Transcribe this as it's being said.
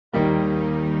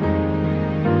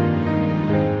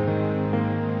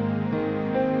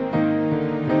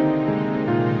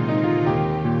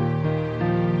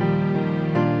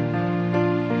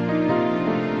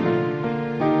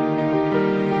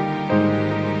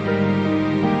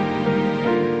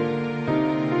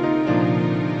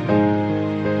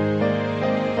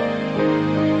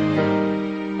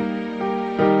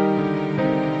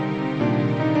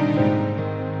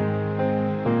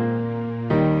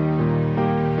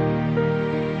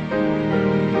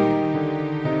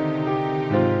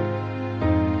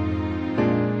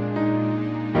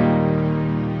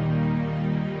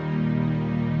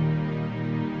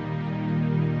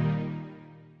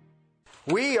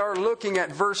looking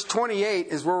at verse 28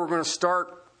 is where we're going to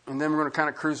start, and then we're going to kind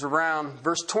of cruise around.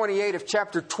 Verse 28 of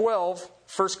chapter 12,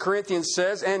 1 Corinthians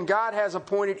says, "And God has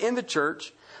appointed in the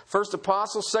church first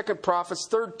apostles, second prophets,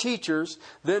 third teachers,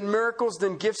 then miracles,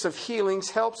 then gifts of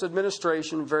healings, helps,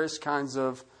 administration, various kinds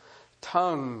of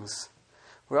tongues."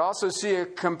 We also see a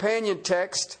companion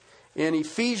text in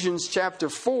Ephesians chapter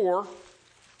 4,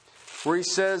 where he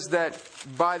says that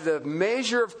by the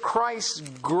measure of Christ's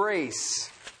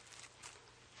grace,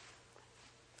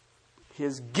 He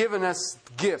has given us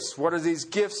gifts. What are these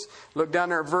gifts? Look down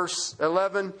there at verse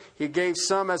 11. He gave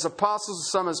some as apostles,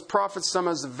 some as prophets, some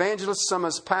as evangelists, some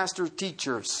as pastors,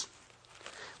 teachers.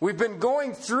 We've been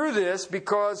going through this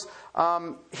because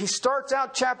he starts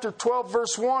out chapter 12,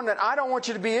 verse 1, that I don't want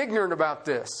you to be ignorant about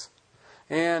this.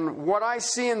 And what I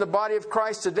see in the body of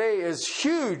Christ today is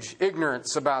huge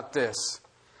ignorance about this.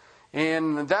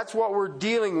 And that's what we're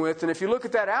dealing with. And if you look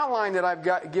at that outline that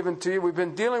I've given to you, we've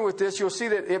been dealing with this. You'll see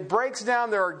that it breaks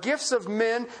down. There are gifts of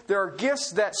men. There are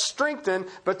gifts that strengthen.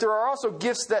 But there are also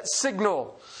gifts that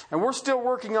signal. And we're still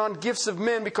working on gifts of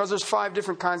men because there's 5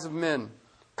 different kinds of men.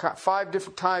 5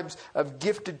 different types of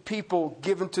gifted people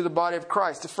given to the body of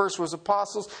Christ. The first was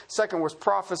apostles. Second was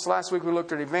prophets. Last week we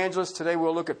looked at evangelists. Today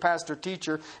we'll look at pastor,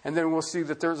 teacher. And then we'll see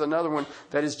that there's another one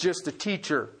that is just a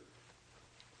teacher.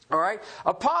 All right?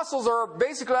 Apostles are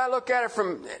basically, I look at it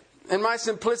from, in my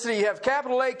simplicity, you have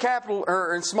capital A, capital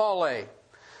and small a.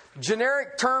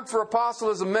 Generic term for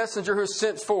apostle is a messenger who's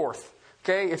sent forth.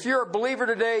 Okay? If you're a believer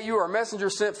today, you are a messenger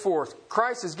sent forth.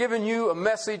 Christ has given you a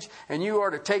message and you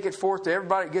are to take it forth to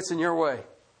everybody that gets in your way.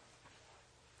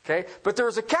 Okay? But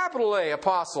there's a capital A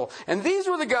apostle. And these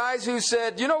were the guys who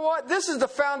said, you know what? This is the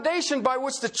foundation by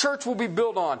which the church will be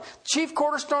built on. Chief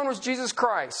cornerstone was Jesus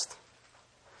Christ.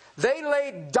 They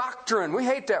laid doctrine. We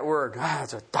hate that word.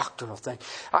 It's a doctrinal thing.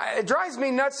 It drives me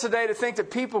nuts today to think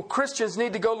that Christians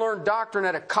need to go learn doctrine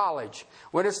at a college,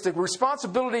 when it's the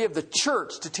responsibility of the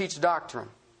church to teach doctrine.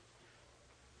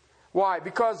 Why?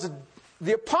 Because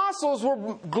the apostles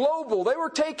were global. They were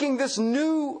taking this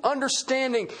new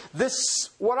understanding, this,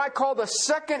 what I call the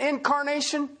second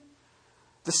incarnation.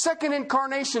 The second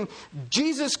incarnation,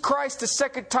 Jesus Christ, the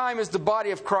second time, is the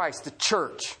body of Christ, the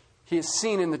church. He is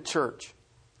seen in the church.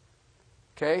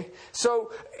 Okay,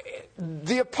 so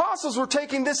the apostles were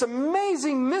taking this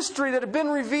amazing mystery that had been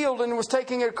revealed and was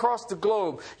taking it across the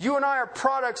globe. You and I are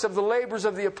products of the labors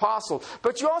of the apostle.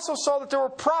 But you also saw that there were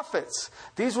prophets.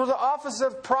 These were the office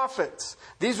of prophets.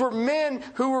 These were men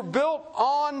who were built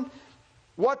on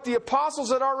what the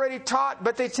apostles had already taught,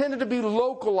 but they tended to be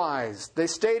localized. They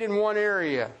stayed in one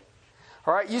area.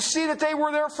 All right, you see that they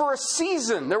were there for a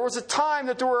season. There was a time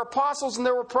that there were apostles and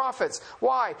there were prophets.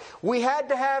 Why? We had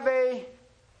to have a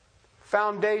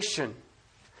foundation.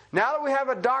 Now that we have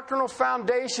a doctrinal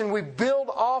foundation, we build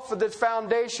off of the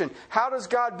foundation. How does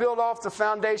God build off the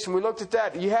foundation? We looked at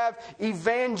that. You have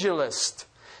evangelist.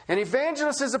 An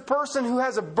evangelist is a person who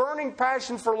has a burning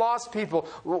passion for lost people.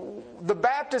 The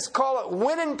Baptists call it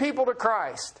winning people to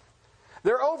Christ.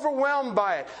 They're overwhelmed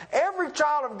by it. Every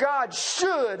child of God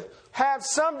should have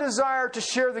some desire to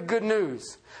share the good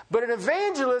news. But an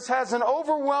evangelist has an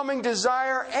overwhelming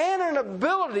desire and an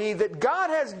ability that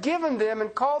God has given them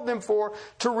and called them for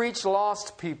to reach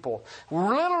lost people.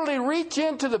 Literally reach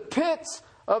into the pits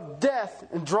of death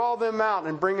and draw them out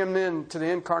and bring them in to the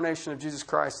incarnation of Jesus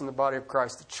Christ in the body of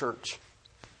Christ, the church.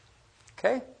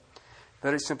 Okay?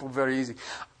 Very simple, very easy.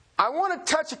 I want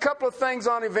to touch a couple of things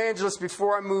on evangelists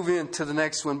before I move into the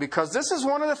next one, because this is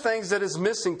one of the things that is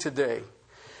missing today.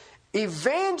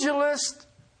 Evangelists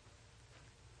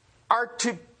are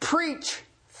to preach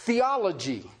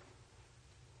theology.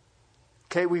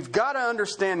 Okay, we've got to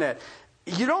understand that.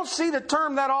 You don't see the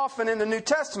term that often in the New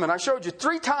Testament. I showed you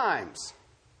 3 times.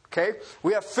 Okay,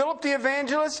 we have Philip the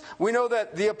evangelist. We know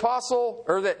that the apostle,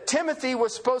 or that Timothy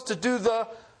was supposed to do the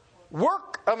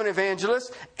work of an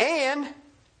evangelist, and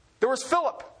there was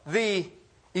Philip the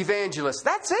evangelist.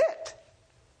 That's it.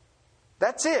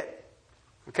 That's it.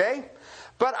 Okay?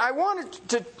 But I wanted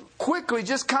to quickly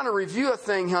just kind of review a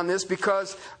thing on this,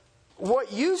 because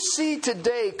what you see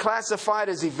today classified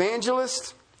as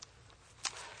evangelists,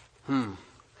 I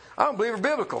don't believe are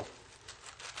biblical.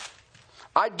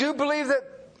 I do believe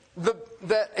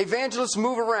that evangelists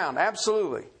move around.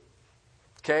 Absolutely.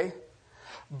 Okay?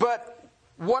 But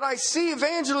what I see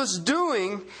evangelists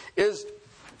doing is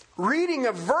reading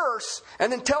a verse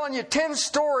and then telling you 10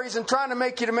 stories and trying to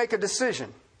make you to make a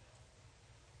decision.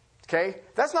 Okay?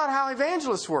 That's not how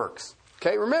evangelist works.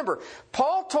 Okay? Remember,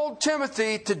 Paul told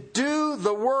Timothy to do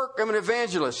the work of an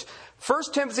evangelist. 1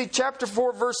 Timothy chapter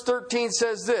 4 verse 13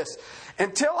 says this,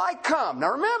 "Until I come."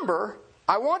 Now remember,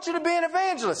 I want you to be an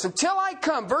evangelist until I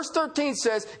come. Verse 13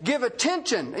 says, give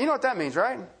attention. You know what that means,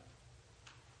 right?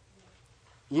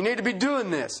 You need to be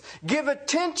doing this. Give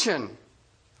attention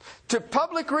to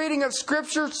public reading of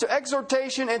Scriptures, to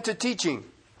exhortation, and to teaching.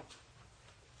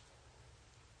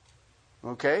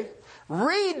 Okay?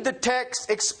 Read the text,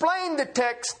 explain the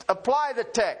text, apply the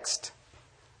text.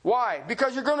 Why?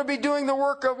 Because you're going to be doing the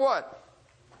work of what?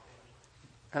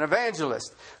 An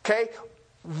evangelist. Okay?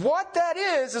 What that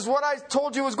is what I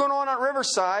told you was going on at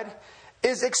Riverside,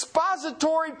 is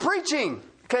expository preaching.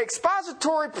 Okay?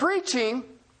 Expository preaching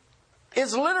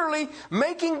is literally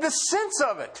making the sense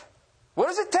of it.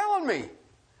 What is it telling me?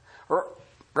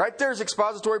 Right there is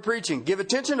expository preaching. Give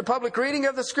attention to public reading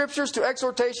of the Scriptures, to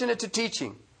exhortation, and to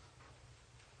teaching.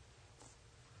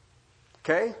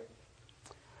 Okay?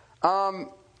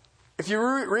 If you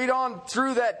read on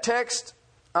through that text,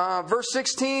 verse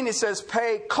 16, it says,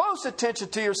 pay close attention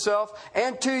to yourself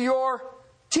and to your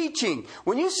teaching.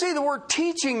 When you see the word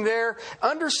teaching there,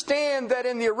 understand that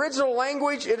in the original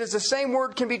language, it is the same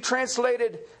word can be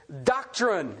translated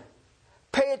doctrine.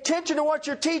 Pay attention to what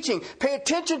you're teaching. Pay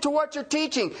attention to what you're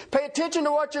teaching. Pay attention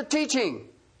to what you're teaching.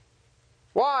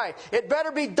 Why? It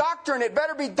better be doctrine. It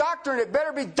better be doctrine. It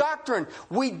better be doctrine.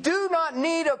 We do not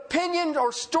need opinions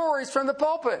or stories from the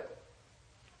pulpit.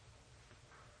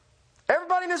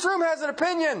 Everybody in this room has an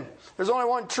opinion. There's only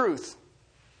one truth.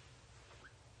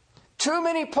 Too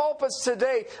many pulpits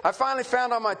today. I finally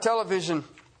found on my television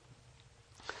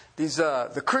these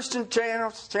the Christian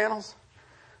channels.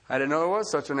 I didn't know there was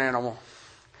such an animal.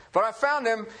 But I found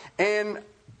them, and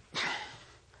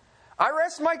I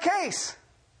rest my case.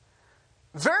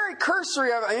 Very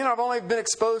cursory. I've only been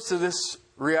exposed to this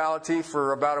reality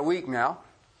for about a week now.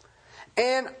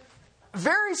 And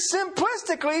very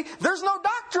simplistically, there's no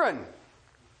doctrine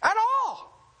at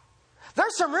all.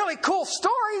 There's some really cool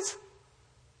stories,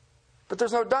 but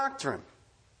there's no doctrine.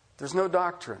 There's no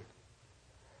doctrine.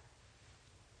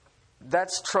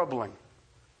 That's troubling.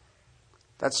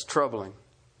 That's troubling.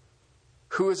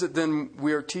 Who is it then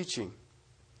we are teaching?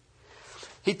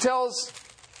 He tells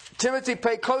Timothy,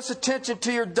 pay close attention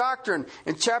to your doctrine.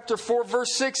 In chapter 4,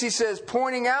 verse 6, he says,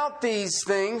 pointing out these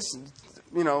things,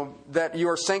 that you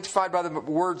are sanctified by the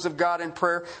words of God in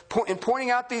prayer. In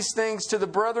pointing out these things to the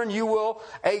brethren, you will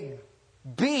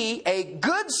be a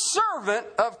good servant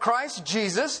of Christ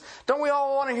Jesus. Don't we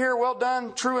all want to hear, well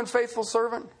done, true and faithful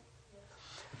servant?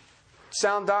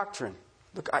 Sound doctrine.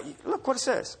 Look what it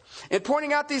says. In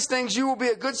pointing out these things, you will be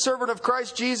a good servant of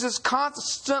Christ Jesus,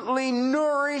 constantly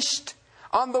nourished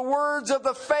on the words of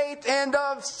the faith and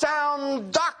of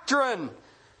sound doctrine,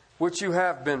 which you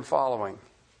have been following.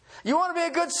 You want to be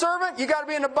a good servant? You got to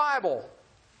be in the Bible.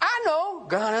 I know.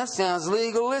 God, that sounds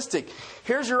legalistic.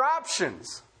 Here's your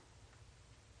options.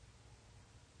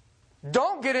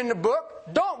 Don't get in the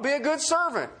book. Don't be a good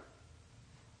servant.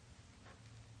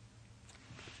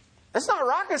 It's not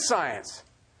rocket science.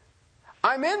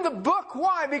 I'm in the book.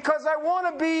 Why? Because I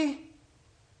want to be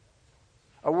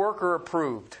a worker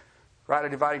approved. Right? A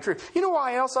dividing truth. You know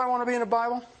why else I want to be in the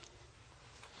Bible?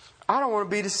 I don't want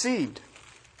to be deceived.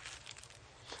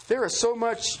 There is so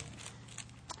much,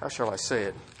 how shall I say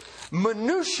it,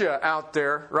 minutia out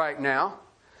there right now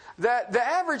that the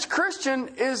average Christian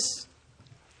is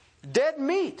dead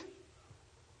meat.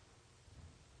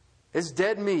 It's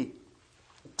dead meat.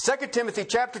 2 Timothy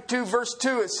chapter 2, verse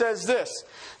 2, it says this,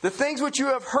 the things which you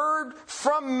have heard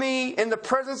from me in the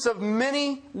presence of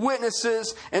many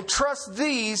witnesses, entrust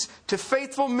these to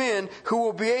faithful men who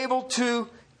will be able to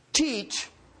teach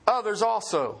others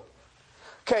also.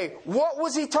 Okay, what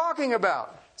was he talking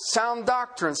about? Sound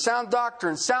doctrine, sound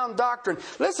doctrine, sound doctrine.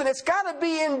 Listen, it's got to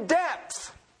be in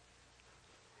depth.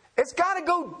 It's got to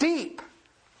go deep.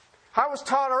 I was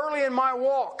taught early in my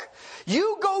walk,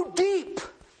 you go deep.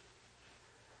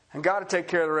 And God will take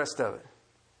care of the rest of it.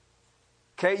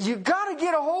 Okay? You've got to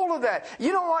get a hold of that.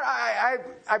 You know what?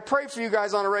 I pray for you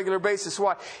guys on a regular basis.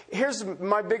 Why? Here's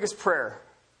my biggest prayer.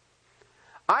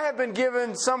 I have been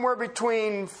given somewhere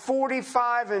between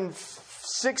 45 and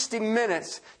 60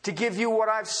 minutes to give you what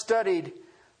I've studied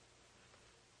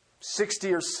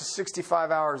 60 or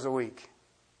 65 hours a week.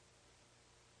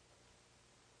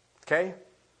 Okay?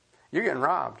 You're getting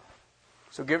robbed.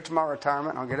 So give it to my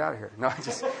retirement and I'll get out of here. No, I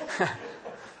just...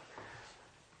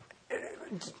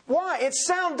 Why? It's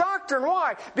sound doctrine.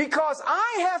 Why? Because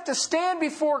I have to stand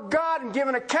before God and give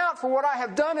an account for what I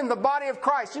have done in the body of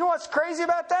Christ. You know what's crazy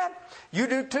about that? You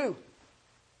do too.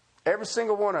 Every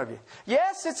single one of you.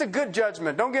 Yes, it's a good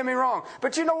judgment. Don't get me wrong.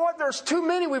 But you know what? There's too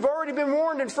many. We've already been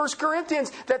warned in 1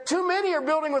 Corinthians that too many are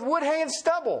building with wood, hay, and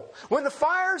stubble. When the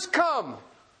fires come,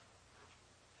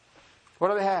 what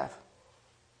do they have?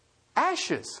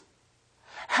 Ashes.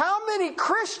 How many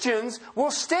Christians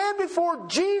will stand before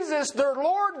Jesus, their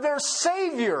Lord, their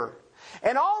Savior,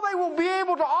 and all they will be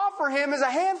able to offer Him is a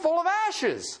handful of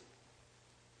ashes?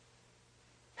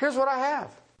 Here's what I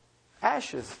have.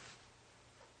 Ashes.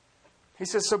 He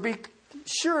says, so be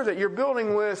sure that you're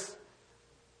building with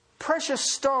precious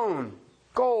stone,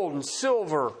 gold and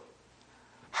silver.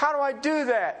 How do I do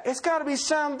that? It's got to be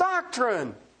sound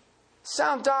doctrine.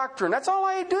 Sound doctrine. That's all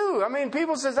I do. I mean,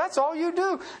 people say, that's all you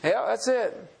do. Yeah, that's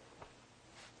it.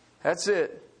 That's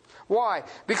it. Why?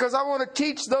 Because I want to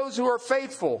teach those who are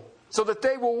faithful so that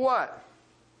they will what?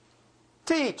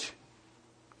 Teach.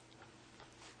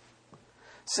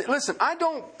 See, listen, I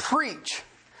don't preach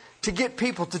to get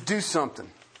people to do something.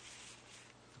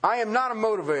 I am not a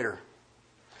motivator.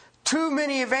 Too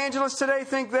many evangelists today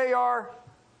think they are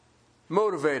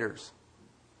motivators.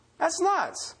 That's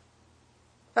nuts.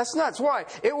 That's nuts. Why?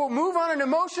 It will move on an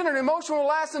emotion, and emotion will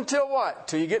last until what?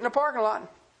 Till you get in the parking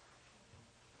lot.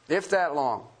 If that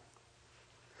long.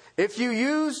 If you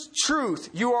use truth,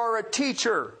 you are a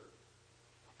teacher.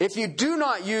 If you do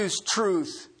not use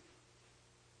truth,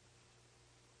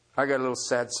 I got a little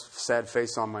sad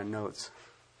face on my notes.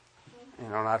 You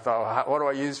know, and I thought, what do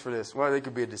I use for this? Well, they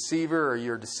could be a deceiver, or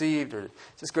you're deceived, or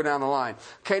just go down the line.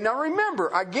 Okay, now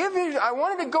remember, I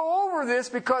wanted to go over this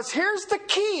because here's the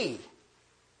key.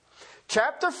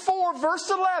 Chapter 4, verse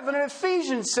 11 in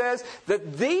Ephesians says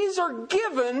that these are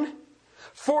given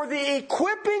for the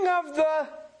equipping of the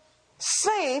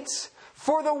saints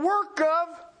for the work of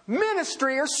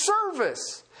ministry or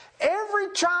service.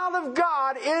 Every child of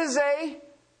God is a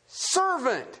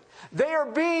servant. They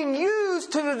are being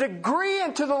used to the degree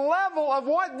and to the level of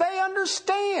what they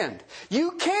understand.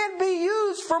 You can't be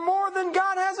used for more than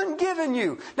God hasn't given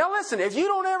you. Now listen, if you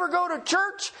don't ever go to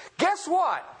church, guess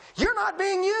what? You're not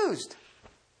being used.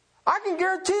 I can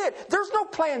guarantee it. There's no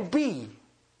plan B.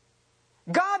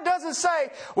 God doesn't say,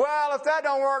 well, if that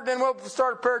don't work, then we'll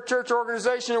start a parachurch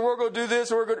organization and we'll go do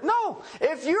this or we're going to... No.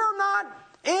 If you're not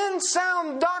in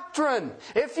sound doctrine,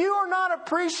 if you are not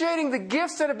appreciating the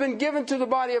gifts that have been given to the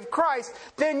body of Christ,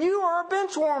 then you are a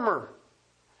bench warmer.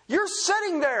 You're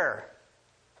sitting there.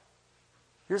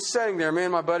 You're sitting there. Me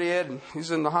and my buddy Ed,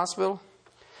 he's in the hospital.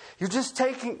 You're just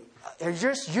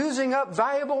using up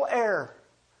valuable air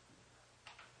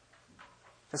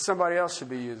that somebody else should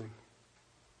be using.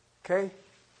 Okay?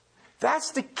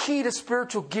 That's the key to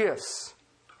spiritual gifts.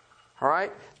 All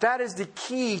right? That is the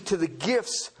key to the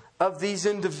gifts of these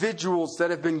individuals that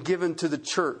have been given to the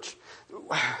church.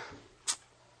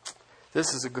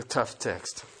 This is a good, tough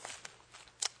text.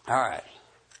 All right.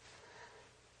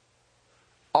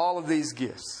 All of these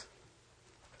gifts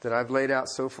that I've laid out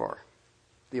so far,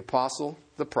 the apostle,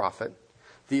 the prophet,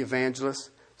 the evangelist,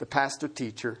 the pastor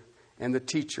teacher, and the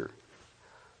teacher,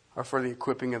 are for the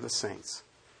equipping of the saints.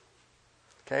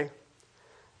 Okay?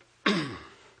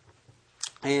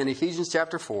 And Ephesians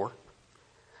chapter 4,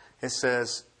 it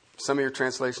says, some of your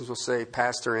translations will say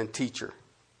pastor and teacher.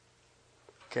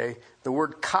 Okay? The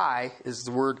word kai is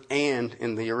the word and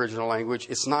in the original language.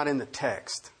 It's not in the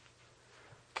text.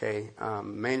 Okay?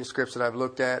 Manuscripts that I've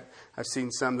looked at, I've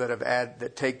seen some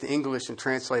that take the English and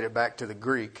translate it back to the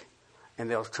Greek, and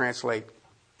they'll translate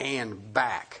and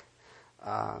back.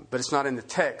 But it's not in the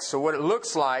text. So what it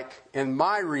looks like in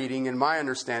my reading and my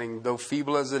understanding, though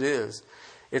feeble as it is,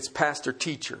 it's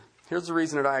pastor-teacher. Here's the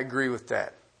reason that I agree with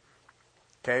that.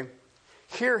 Okay?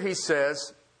 Here he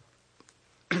says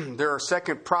there are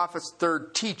second prophets,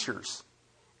 third teachers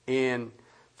in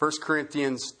 1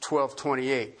 Corinthians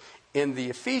 12:28. In the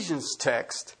Ephesians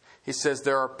text, he says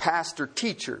there are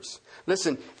pastor-teachers.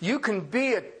 Listen, you can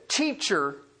be a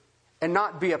teacher and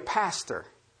not be a pastor.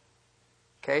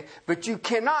 Okay? But you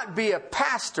cannot be a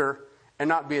pastor and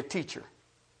not be a teacher.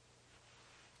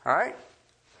 All right?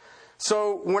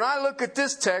 So when I look at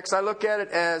this text, I look at it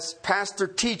as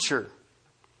pastor-teacher.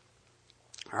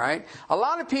 All right? A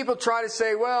lot of people try to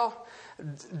say, well,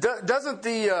 doesn't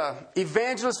the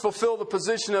evangelist fulfill the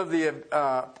position of the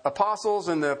apostles,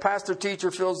 and the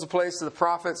pastor-teacher fills the place of the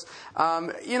prophets?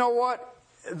 You know what?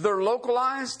 They're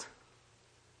localized.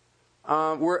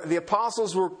 Where the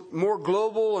apostles were more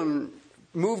global and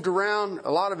moved around.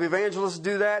 A lot of evangelists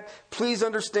do that. Please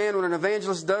understand, when an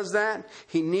evangelist does that,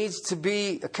 he needs to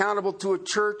be accountable to a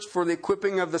church for the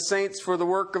equipping of the saints for the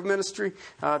work of ministry.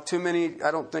 Too many,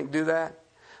 I don't think, do that.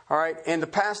 All right. And the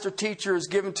pastor-teacher is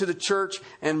given to the church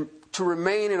and to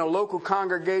remain in a local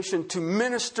congregation to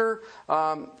minister,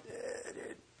 to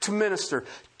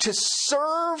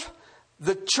serve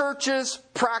the church's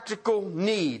practical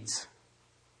needs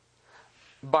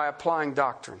by applying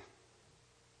doctrine.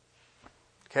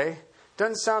 Okay?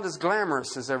 Doesn't sound as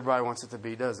glamorous as everybody wants it to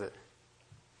be, does it?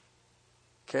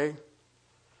 Okay?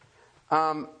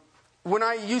 When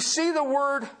you see the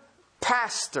word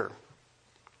pastor,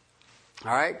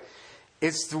 all right,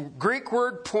 it's the Greek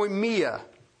word poimia.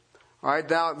 All right,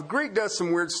 now the Greek does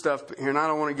some weird stuff here, and I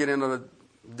don't want to get into the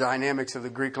dynamics of the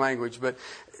Greek language, but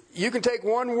you can take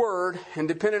one word, and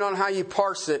depending on how you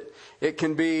parse it, it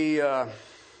can be a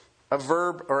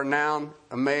verb or a noun,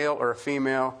 a male or a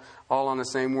female, all on the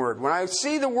same word. When I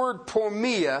see the word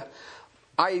poimia,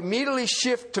 I immediately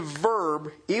shift to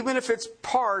verb, even if it's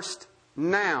parsed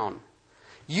noun.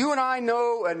 You and I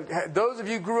know, and those of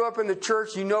you who grew up in the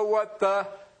church, you know what the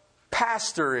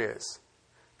pastor is.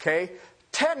 Okay?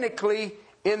 Technically,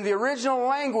 in the original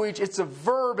language, it's a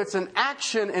verb, it's an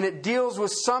action, and it deals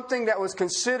with something that was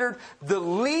considered the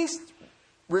least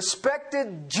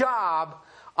respected job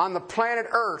on the planet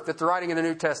Earth that they're writing in the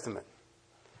New Testament.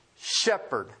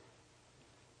 Shepherd.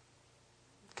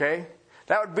 Okay?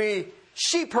 That would be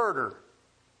sheep herder.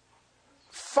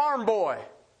 Farm boy.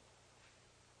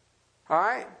 All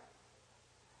right?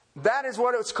 That is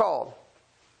what it's called.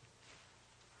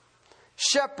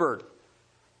 Shepherd.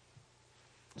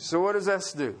 So what does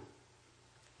this do?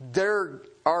 There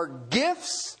are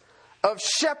gifts of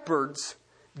shepherds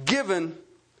given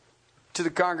to the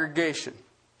congregation.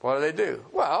 What do?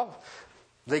 Well,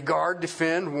 they guard,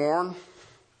 defend, warn.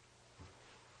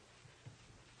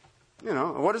 You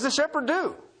know, what does a shepherd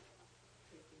do?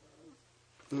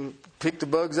 Pick the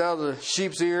bugs out of the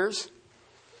sheep's ears.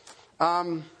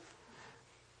 You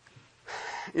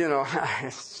know,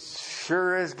 it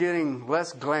sure is getting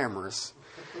less glamorous.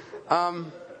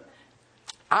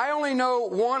 I only know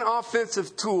one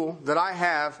offensive tool that I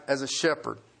have as a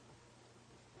shepherd.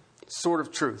 Sword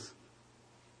of truth.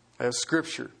 As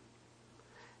Scripture.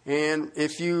 And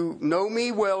if you know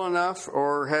me well enough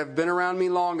or have been around me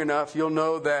long enough, you'll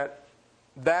know that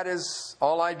that is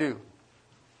all I do.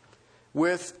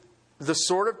 With the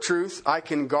sword of truth, I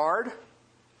can guard,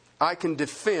 I can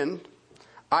defend,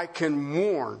 I can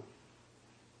warn.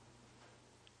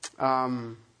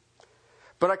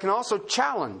 But I can also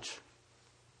challenge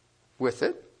with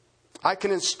it. I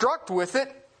can instruct with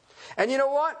it. And you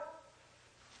know what?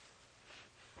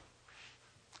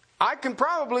 I can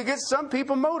probably get some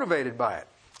people motivated by it.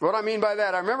 What I mean by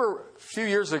that, I remember a few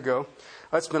years ago,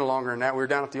 it's been longer than that, we were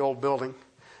down at the old building,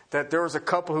 that there was a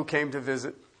couple who came to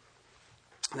visit.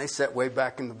 And they sat way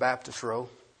back in the Baptist row.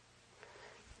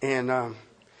 And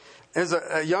there's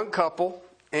a young couple,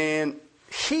 and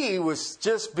he was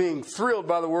just being thrilled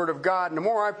by the Word of God. And the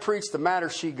more I preached, the madder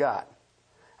she got.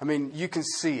 I mean, you can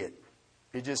see it.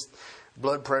 It just,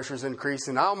 blood pressure's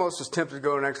increasing. I almost was tempted to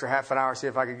go an extra half an hour, see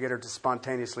if I could get her to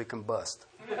spontaneously combust.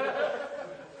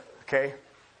 Okay?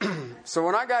 So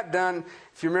when I got done,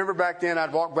 if you remember back then,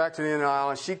 I'd walk back to the end of the aisle,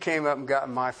 and she came up and got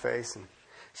in my face. And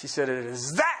she said, "It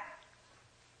is that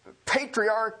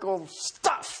patriarchal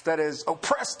stuff that has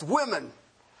oppressed women."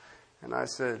 And I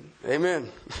said,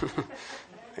 "Amen."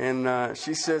 And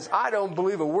she says, "I don't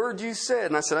believe a word you said."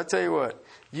 And I said, "I tell you what,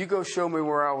 you go show me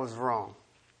where I was wrong."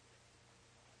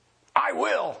 "I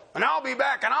will, and I'll be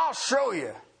back, and I'll show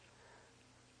you."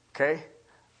 Okay?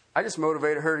 I just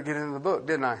motivated her to get into the book,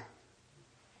 didn't I?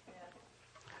 Yeah.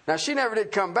 Now, she never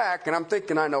did come back, and I'm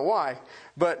thinking I know why.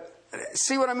 But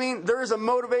see what I mean? There is a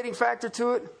motivating factor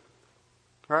to it.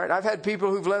 Right? I've had people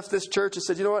who've left this church and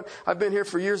said, "You know what? I've been here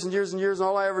for years and years and years, and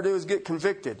all I ever do is get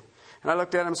convicted." And I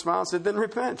looked at him, smiled, and said, "Then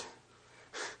repent."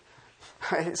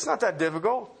 It's not that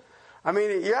difficult. I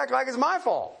mean, you act like it's my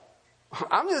fault.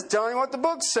 I'm just telling you what the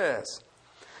book says.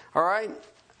 All right?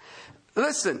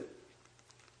 Listen,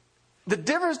 the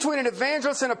difference between an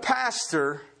evangelist and a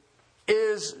pastor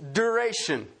is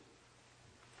duration.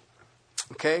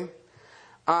 Okay?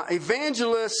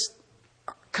 Evangelists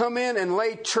come in and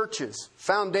lay churches,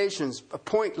 foundations,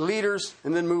 appoint leaders,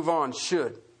 and then move on.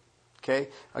 Should. Okay?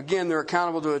 Again, they're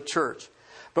accountable to a church.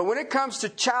 But when it comes to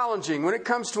challenging, when it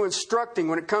comes to instructing,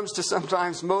 when it comes to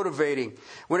sometimes motivating,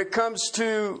 when it comes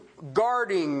to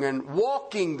guarding and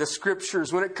walking the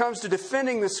Scriptures, when it comes to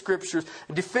defending the Scriptures,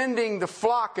 defending the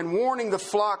flock and warning the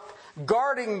flock,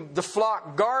 guarding the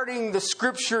flock, guarding the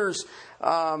Scriptures,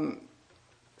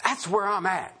 that's where I'm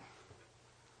at.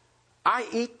 I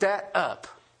eat that up.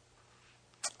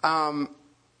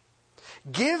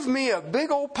 Give me a big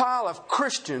old pile of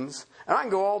Christians, and I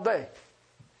can go all day.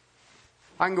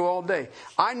 I can go all day.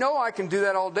 I know I can do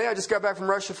that all day. I just got back from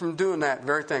Russia from doing that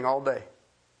very thing all day.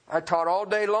 I taught all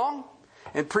day long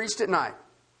and preached at night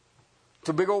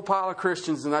to a big old pile of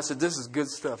Christians, and I said, "This is good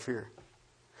stuff here."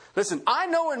 Listen, I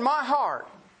know in my heart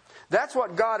that's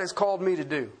what God has called me to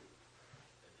do.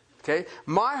 Okay?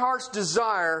 My heart's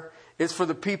desire is for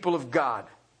the people of God.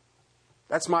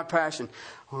 That's my passion.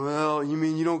 Well, you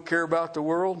mean you don't care about the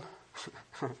world?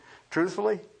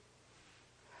 Truthfully?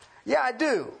 Yeah, I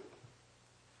do.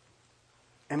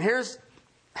 And here's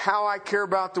how I care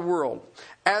about the world.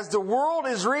 As the world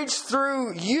is reached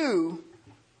through you,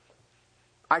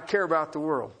 I care about the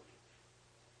world.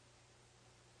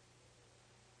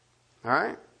 All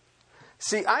right?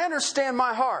 See, I understand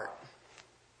my heart.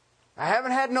 I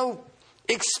haven't had no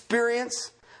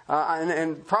experience.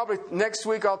 And probably next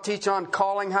week I'll teach on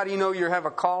calling. How do you know you have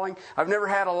a calling? I've never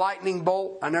had a lightning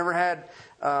bolt. I never had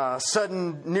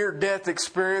sudden near-death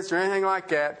experience or anything like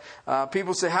that.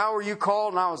 People say, how were you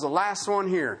called? And I was the last one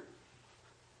here.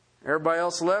 Everybody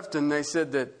else left, and they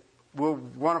said that we'll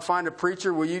want to find a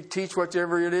preacher. Will you teach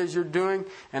whatever it is you're doing?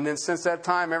 And then since that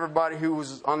time, everybody who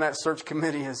was on that search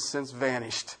committee has since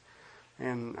vanished.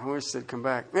 And I wish they'd come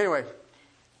back. Anyway.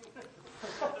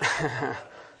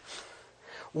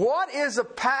 What is a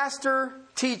pastor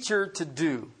teacher to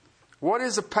do? What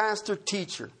is a pastor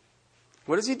teacher?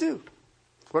 What does he do?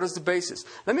 What is the basis?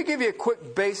 Let me give you a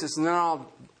quick basis, and then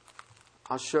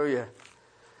I'll show you.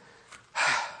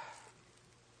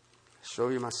 Show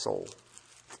you my soul.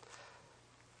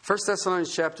 1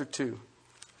 Thessalonians chapter 2.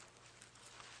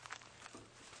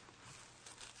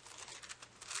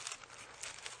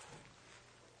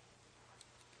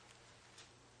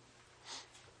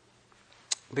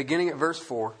 Beginning at verse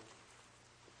 4.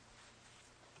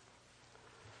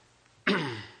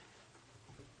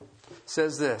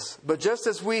 Says this, but just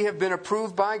as we have been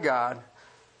approved by God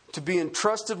to be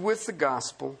entrusted with the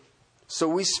gospel, so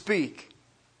we speak.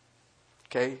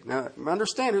 Okay, now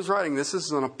understand who's writing this. This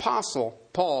is an apostle,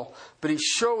 Paul, but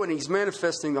he's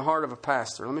manifesting the heart of a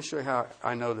pastor. Let me show you how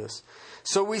I know this.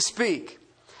 So we speak,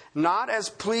 not as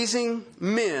pleasing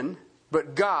men,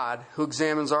 but God who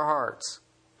examines our hearts.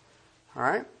 All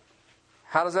right?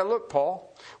 How does that look,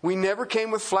 Paul? We never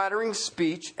came with flattering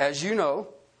speech, as you know,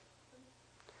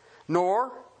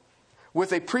 nor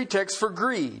with a pretext for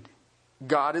greed.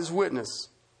 God is witness.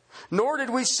 Nor did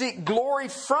we seek glory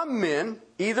from men,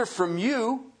 either from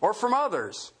you or from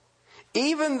others,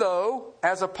 even though,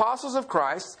 as apostles of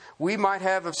Christ, we might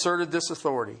have asserted this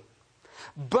authority.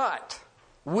 But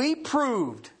we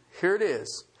proved, here it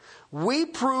is, we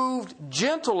proved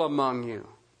gentle among you.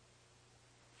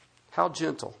 How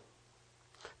gentle?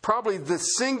 Probably the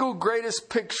single greatest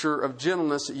picture of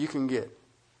gentleness that you can get.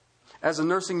 As a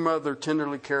nursing mother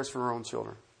tenderly cares for her own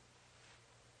children.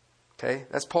 Okay?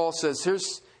 That's Paul says,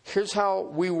 here's how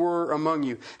we were among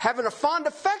you. Having a fond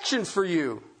affection for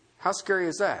you. How scary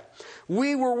is that?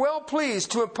 We were well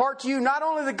pleased to impart to you not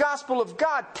only the gospel of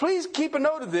God. Please keep a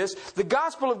note of this. The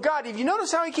gospel of God. If you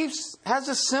notice how he has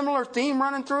a similar theme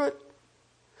running through it?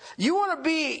 You want to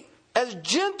be as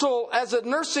gentle as a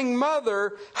nursing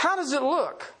mother. How does it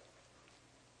look?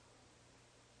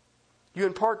 You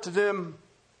impart to them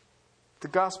the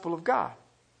gospel of God.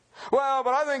 Well,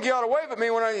 but I think he ought to wave at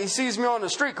me when he sees me on the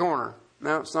street corner.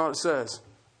 No, it's not what it says.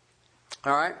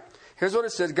 All right? Here's what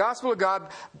it says. Gospel of God,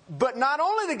 but not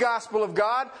only the gospel of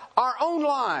God, our own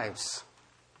lives.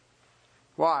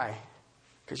 Why?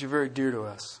 Because you're very dear to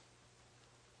us.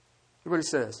 Look what he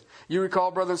says. You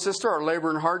recall, brother and sister, our labor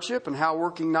and hardship and how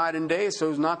working night and day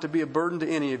so as not to be a burden to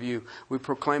any of you, we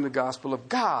proclaim the gospel of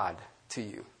God to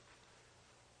you.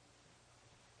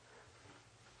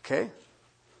 Okay?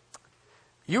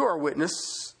 You are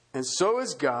witness, and so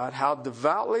is God, how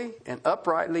devoutly and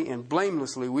uprightly and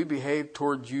blamelessly we behave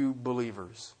toward you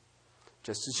believers.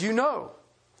 Just as you know,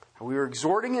 we are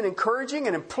exhorting and encouraging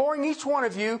and imploring each one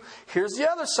of you. Here's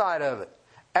the other side of it.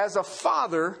 As a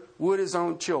father would his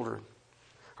own children.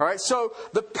 All right, so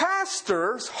the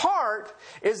pastor's heart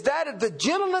is that of the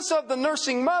gentleness of the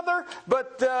nursing mother,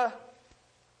 but the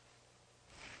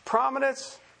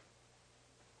prominence,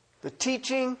 the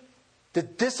teaching, the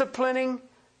disciplining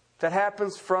that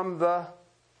happens from the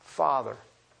Father.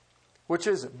 Which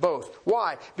is it? Both.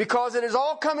 Why? Because it is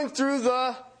all coming through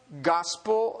the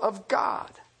gospel of God.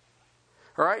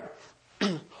 All right?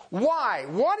 Why?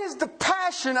 What is the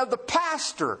passion of the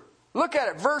pastor? Look at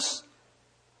it. Verse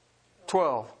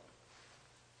 12.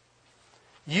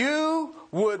 You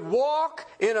would walk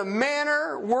in a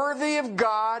manner worthy of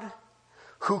God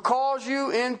who calls you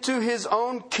into his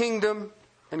own kingdom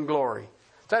and glory.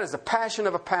 That is the passion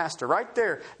of a pastor right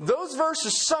there. Those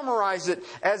verses summarize it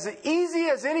as easy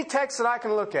as any text that I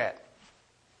can look at.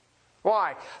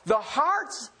 Why? The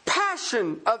heart's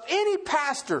passion of any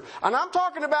pastor, and I'm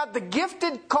talking about the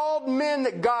gifted, called men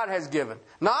that God has given,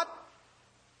 not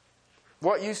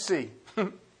what you see.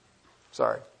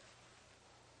 Sorry.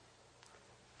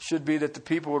 Should be that the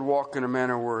people would walk in a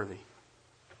manner worthy.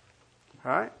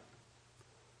 All right?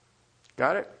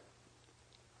 Got it?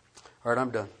 All right,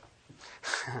 I'm done.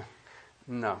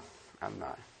 No, I'm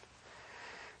not.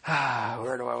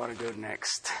 Where do I want to go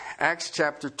next? Acts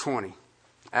chapter 20.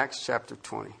 Acts chapter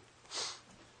 20.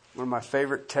 One of my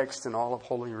favorite texts in all of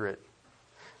Holy Writ.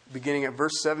 Beginning at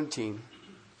verse 17.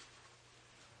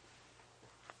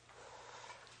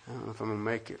 I don't know if I'm going to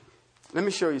make it. Let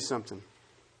me show you something.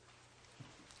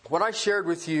 What I shared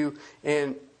with you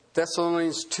in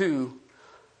Thessalonians 2,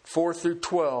 4 through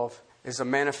 12 is a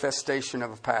manifestation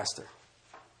of a pastor.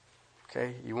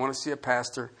 Okay? You want to see a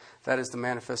pastor, that is the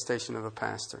manifestation of a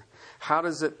pastor. How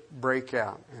does it break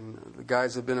out? And the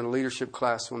guys that have been in a leadership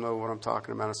class will know what I'm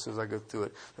talking about as soon as I go through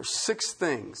it. There's 6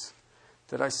 things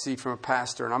that I see from a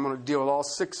pastor, and I'm going to deal with all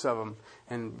 6 of them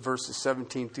in verses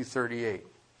 17 through 38.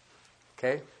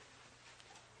 Okay?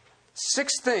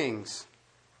 6 things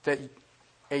that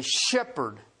a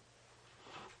shepherd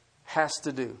has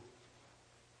to do.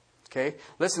 Okay?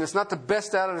 Listen, it's not the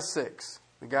best out of the 6.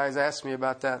 The guys asked me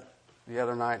about that the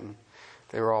other night, and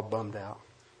they were all bummed out.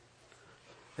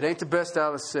 It ain't the best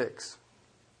out of the 6.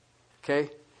 Okay?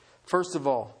 First of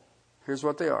all, here's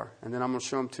what they are. And then I'm going to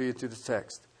show them to you through the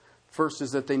text. First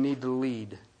is that they need to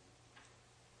lead.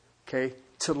 Okay?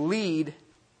 To lead,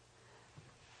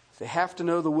 they have to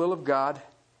know the will of God,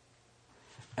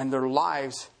 and their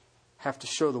lives have to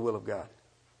show the will of God.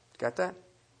 Got that?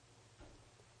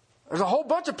 There's a whole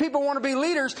bunch of people who want to be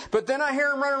leaders, but then I hear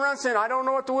them running around saying, I don't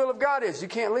know what the will of God is. You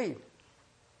can't lead.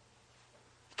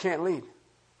 You can't lead.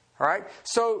 All right?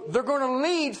 So they're going to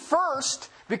lead first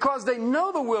because they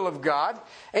know the will of God.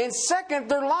 And second,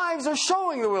 their lives are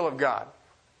showing the will of God.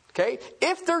 Okay?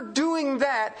 If they're doing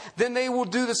that, then they will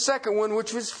do the second one,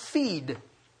 which was feed.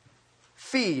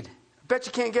 Feed. Bet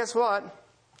you can't guess what?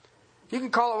 You can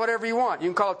call it whatever you want. You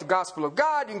can call it the gospel of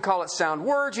God. You can call it sound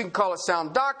words. You can call it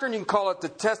sound doctrine. You can call it the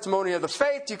testimony of the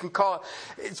faith. You can call it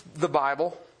it's the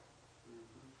Bible.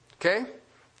 Okay?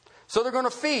 So they're going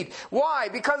to feed. Why?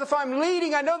 Because if I'm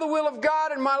leading, I know the will of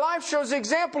God, and my life shows the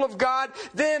example of God,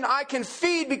 then I can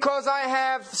feed because I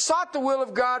have sought the will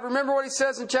of God. Remember what he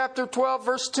says in chapter 12,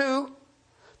 verse 2?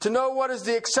 To know what is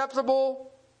the acceptable,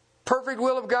 perfect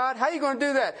will of God. How are you going to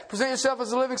do that? Present yourself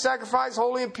as a living sacrifice,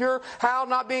 holy and pure. How?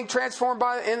 Not being transformed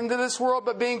into this world,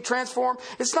 but being transformed.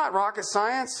 It's not rocket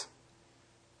science.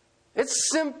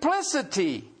 It's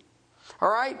simplicity.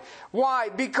 All right? Why?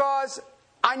 Because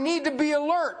I need to be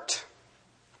alert.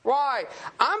 Why?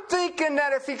 I'm thinking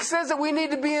that if he says that we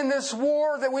need to be in this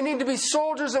war, that we need to be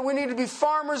soldiers, that we need to be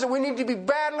farmers, that we need to be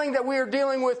battling, that we are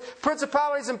dealing with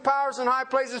principalities and powers in high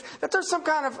places, that there's some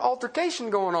kind of altercation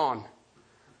going on.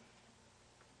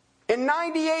 In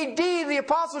 90 AD, the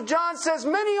Apostle John says,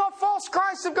 many false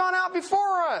Christs have gone out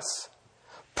before us.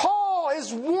 Paul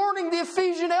is warning the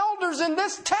Ephesian elders in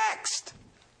this text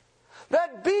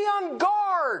that be on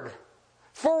guard,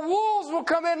 for wolves will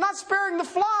come in, not sparing the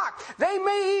flock. They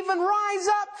may even rise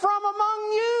up from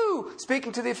among you.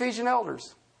 Speaking to the Ephesian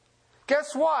elders.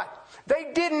 Guess what?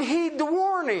 They didn't heed the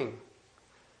warning.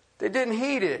 They didn't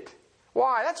heed it.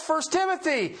 Why? That's 1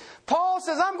 Timothy. Paul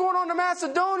says, I'm going on to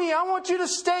Macedonia. I want you to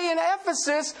stay in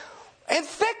Ephesus and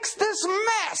fix this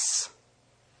mess.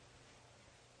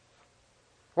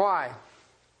 Why?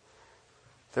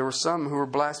 There were some who were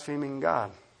blaspheming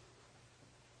God.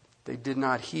 They did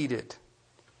not heed it.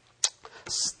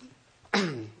 Let's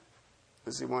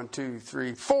see, 1, 2,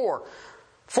 3, 4.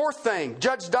 Fourth thing,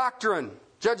 judge doctrine.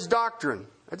 Judge doctrine.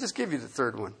 I'll just give you the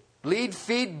third one. Lead,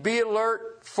 feed, be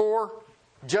alert. 4.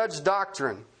 Judge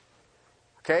doctrine.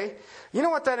 Okay? You know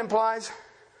what that implies?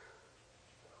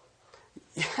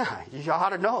 Yeah, you ought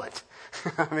to know it.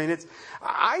 I mean,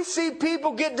 I see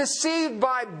people get deceived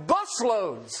by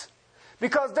busloads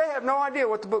because they have no idea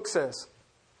what the book says.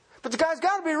 But the guy's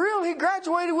got to be real. He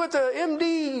graduated with a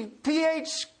MD,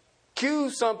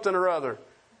 PhQ something or other.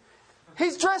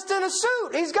 He's dressed in a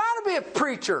suit. He's got to be a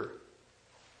preacher.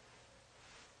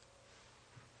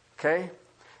 Okay?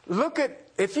 Look at,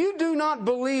 if you do not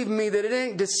believe me that it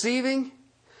ain't deceiving,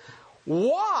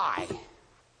 why,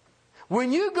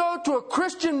 when you go to a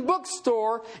Christian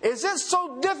bookstore, is it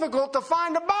so difficult to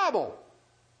find a Bible?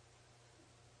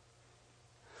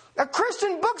 A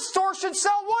Christian bookstore should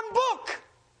sell one book.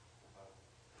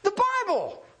 The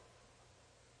Bible.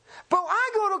 But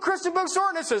I go to a Christian bookstore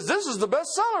and it says, this is the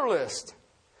bestseller list.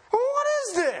 Well, what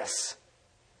is this?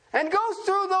 And go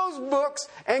through those books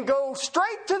and go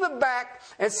straight to the back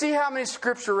and see how many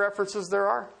scripture references there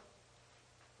are.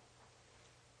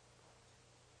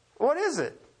 What is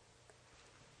it?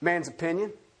 Man's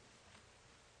opinion.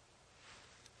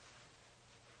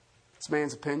 It's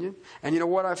man's opinion. And you know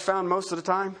what I've found most of the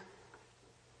time?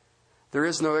 There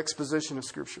is no exposition of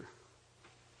Scripture.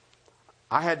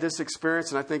 I had this experience,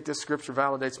 and I think this scripture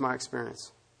validates my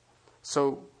experience.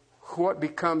 So what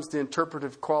becomes the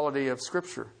interpretive quality of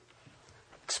scripture?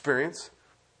 Experience.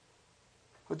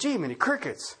 Well, gee, many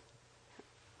crickets.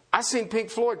 I seen Pink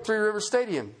Floyd, Three River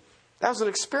Stadium. That was an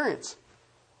experience.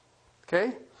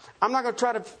 Okay? I'm not going to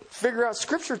try to figure out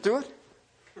scripture through it.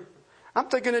 I'm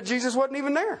thinking that Jesus wasn't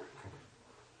even there.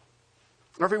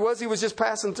 Or if he was just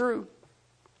passing through.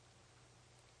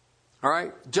 All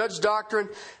right? Judge doctrine.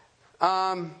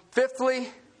 Fifthly,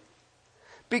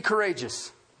 be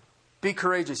courageous. Be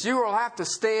courageous. You will have to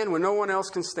stand when no one else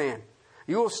can stand.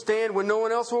 You will stand when no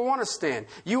one else will want to stand.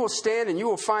 You will stand and you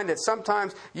will find that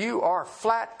sometimes you are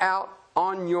flat out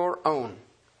on your own.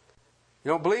 You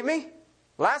don't believe me?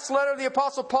 Last letter the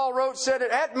Apostle Paul wrote said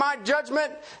that at my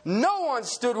judgment, no one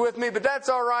stood with me, but that's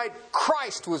all right.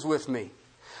 Christ was with me.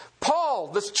 Paul,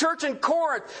 this church in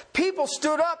Corinth, people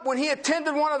stood up when he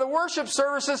attended one of the worship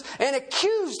services and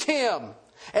accused him.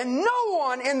 And no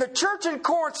one in the church in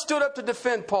Corinth stood up to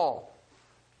defend Paul.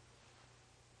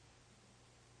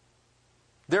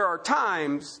 There are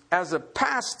times as a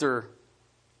pastor,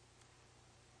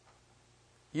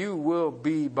 you will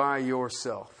be by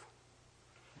yourself.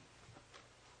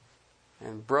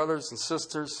 And brothers and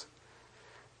sisters,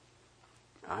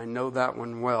 I know that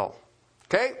one well.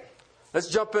 Okay, let's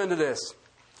jump into this.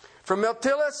 From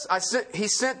Miletus, he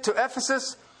sent to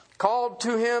Ephesus, called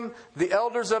to him the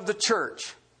elders of the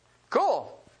church.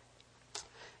 Cool.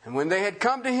 And when they had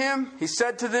come to him, he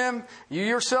said to them, you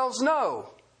yourselves know.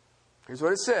 Here's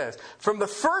what it says. From the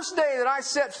first day that I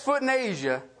set foot in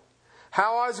Asia,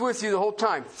 how I was with you the whole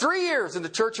time. 3 years in the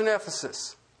church in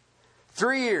Ephesus.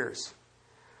 3 years.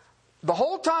 The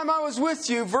whole time I was with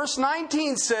you, verse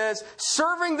 19 says,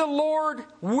 serving the Lord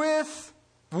with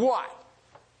what?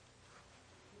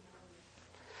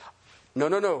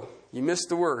 No. You missed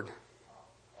the word.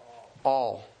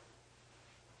 All.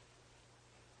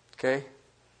 Okay?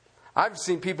 I've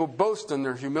seen people boast in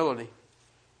their humility.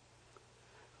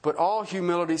 But all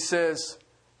humility says,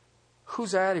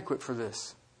 who's adequate for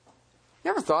this?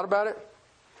 You ever thought about it?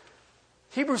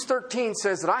 Hebrews 13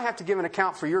 says that I have to give an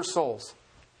account for your souls.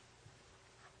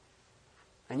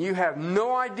 And you have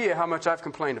no idea how much I've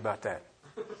complained about that.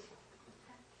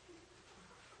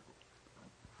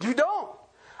 You don't.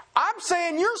 I'm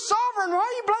saying you're sovereign.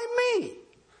 Why you blame me?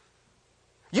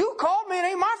 You called me. It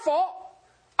ain't my fault.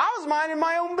 I was minding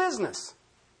my own business.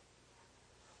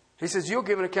 He says, you'll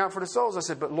give an account for the souls. I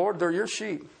said, but Lord, they're your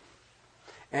sheep.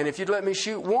 And if you'd let me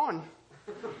shoot one,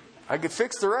 I could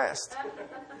fix the rest.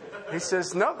 He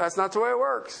says, no, that's not the way it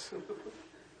works.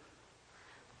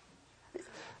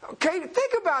 Okay,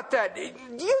 think about that.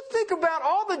 You think about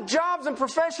all the jobs and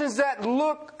professions that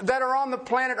are on the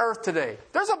planet Earth today.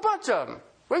 There's a bunch of them.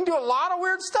 We can do a lot of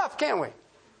weird stuff, can't we?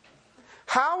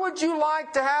 How would you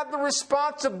like to have the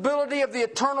responsibility of the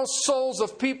eternal souls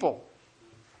of people?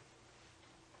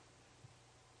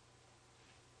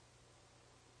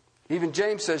 Even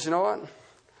James says, you know what?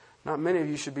 Not many of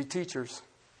you should be teachers.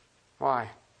 Why?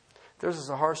 This is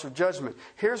a harsher judgment.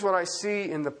 Here's what I see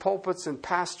in the pulpits and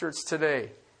pastorates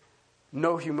today.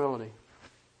 No humility.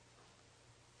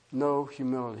 No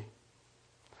humility.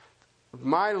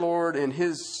 My Lord, in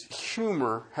His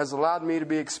humor, has allowed me to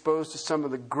be exposed to some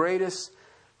of the greatest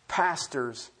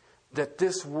pastors that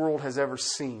this world has ever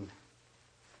seen.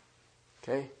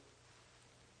 Okay?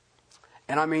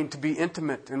 And I mean to be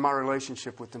intimate in my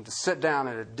relationship with them, to sit down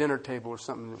at a dinner table or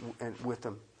something with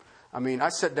them. I mean, I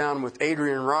sat down with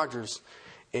Adrian Rogers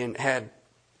and had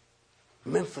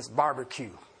Memphis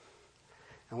barbecue.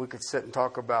 And we could sit and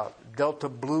talk about Delta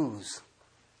blues.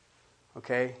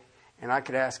 Okay? And I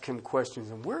could ask him questions.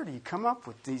 And where do you come up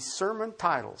with these sermon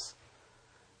titles?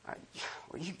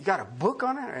 You got a book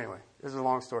on it? Anyway, this is a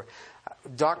long story.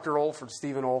 Dr. Olford,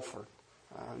 Stephen Olford,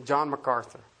 John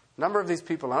MacArthur. A number of these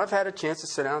people. And I've had a chance to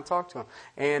sit down and talk to them.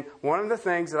 And one of the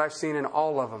things that I've seen in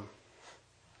all of them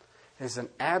is an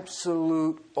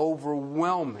absolute,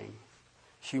 overwhelming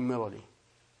humility.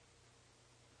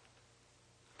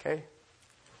 Okay?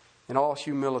 In all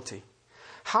humility.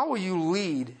 How will you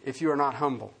lead if you are not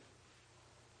humble?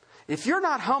 If you're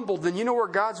not humble, then you know where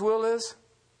God's will is?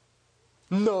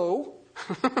 No.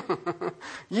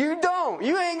 You don't.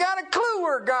 You ain't got a clue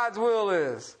where God's will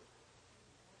is.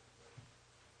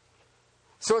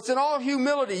 So it's in all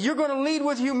humility. You're going to lead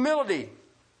with humility.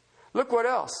 Look what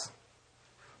else.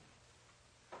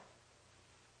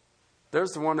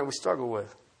 There's the one that we struggle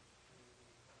with.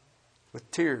 With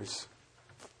tears.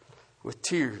 With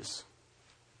tears.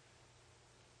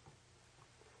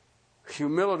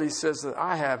 Humility says that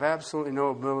I have absolutely no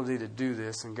ability to do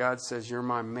this. And God says, you're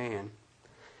my man.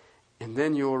 And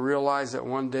then you'll realize that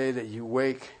one day that you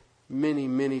wake, many,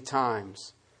 many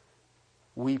times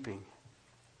weeping.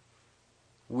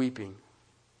 Weeping.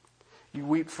 You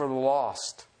weep for the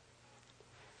lost.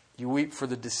 You weep for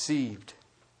the deceived.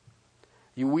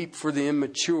 You weep for the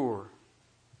immature.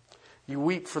 You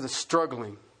weep for the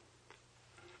struggling.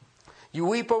 You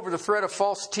weep over the threat of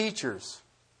false teachers.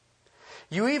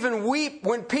 You even weep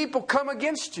when people come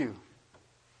against you.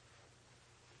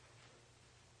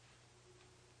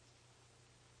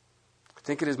 I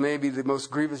think it is maybe the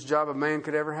most grievous job a man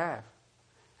could ever have.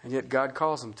 And yet God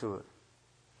calls him to it.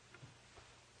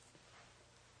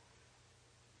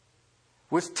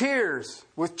 With tears,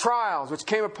 with trials, which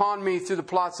came upon me through the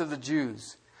plots of the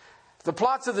Jews. The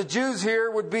plots of the Jews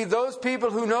here would be those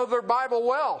people who know their Bible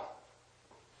well.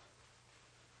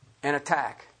 And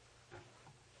attack.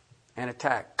 And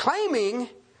attack. Claiming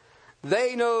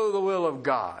they know the will of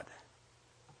God.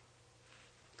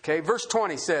 Okay, verse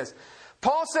 20 says,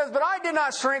 Paul says, but I did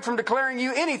not shrink from declaring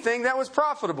you anything that was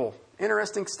profitable.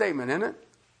 Interesting statement, isn't it?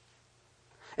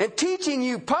 And teaching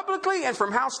you publicly and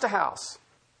from house to house.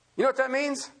 You know what that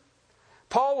means?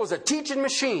 Paul was a teaching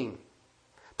machine.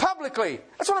 Publicly.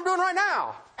 That's what I'm doing right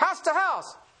now. House to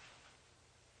house.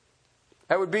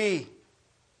 That would be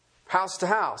house to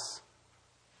house.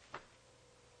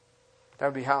 That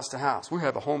would be house to house. We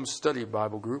have a home study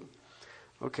Bible group.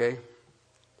 Okay.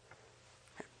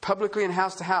 Publicly and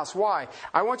house to house. Why?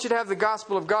 I want you to have the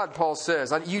gospel of God, Paul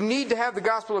says. You need to have the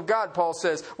gospel of God, Paul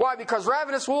says. Why? Because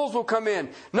ravenous wolves will come in.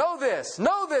 Know this,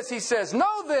 he says.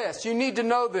 Know this. You need to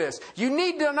know this. You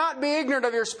need to not be ignorant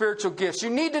of your spiritual gifts. You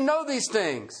need to know these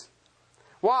things.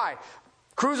 Why?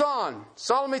 Cruise on.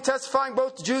 Solemnly testifying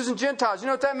both to Jews and Gentiles. You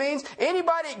know what that means?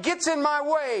 Anybody that gets in my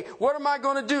way, what am I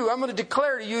going to do? I'm going to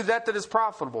declare to you that is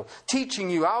profitable. Teaching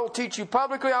you. I will teach you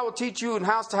publicly. I will teach you in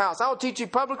house to house. I will teach you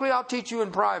publicly. I'll teach you in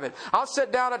private. I'll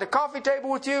sit down at the coffee table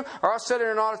with you, or I'll sit in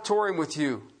an auditorium with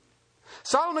you.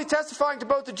 Solemnly testifying to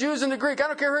both the Jews and the Greek. I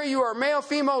don't care who you are. Male,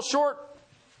 female, short,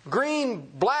 green,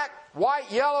 black,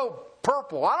 white, yellow,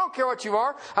 purple. I don't care what you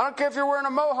are. I don't care if you're wearing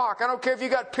a mohawk. I don't care if you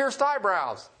got pierced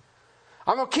eyebrows.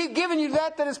 I'm going to keep giving you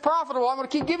that is profitable. I'm going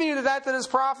to keep giving you that is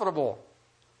profitable.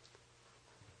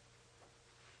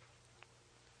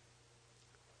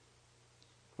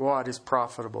 What is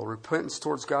profitable? Repentance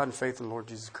towards God and faith in the Lord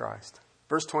Jesus Christ.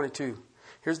 Verse 22.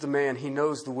 Here's the man. He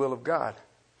knows the will of God.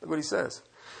 Look what he says.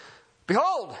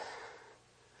 Behold,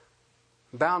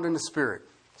 bound in the Spirit.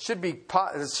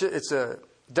 It's a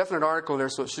definite article there,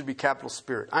 so it should be capital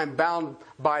Spirit. I am bound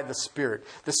by the Spirit.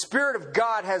 The Spirit of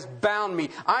God has bound me.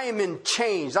 I am in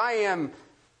chains. I am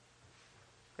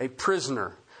a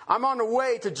prisoner. I'm on the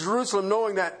way to Jerusalem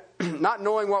knowing that, not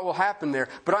knowing what will happen there,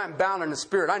 but I am bound in the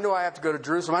Spirit. I know I have to go to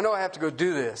Jerusalem. I know I have to go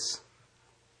do this.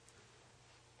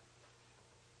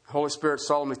 The Holy Spirit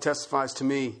solemnly testifies to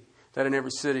me that in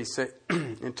every city,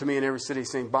 and to me in every city,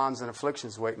 saying bonds and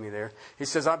afflictions wait me there. He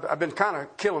says, I've been kind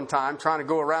of killing time, trying to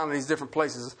go around in these different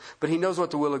places, but he knows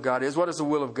what the will of God is. What is the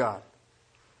will of God?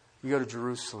 You go to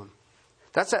Jerusalem.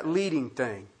 That's that leading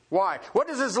thing. Why? What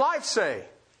does his life say?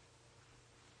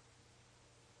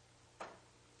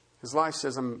 His life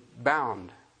says, I'm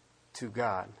bound to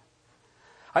God.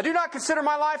 I do not consider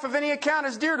my life of any account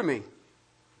as dear to me.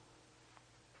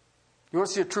 You want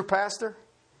to see a true pastor?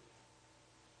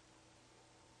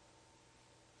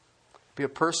 Be a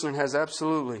person that has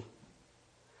absolutely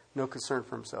no concern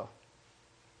for himself.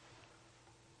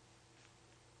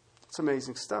 It's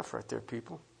amazing stuff right there,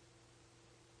 people.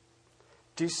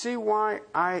 Do you see why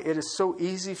it is so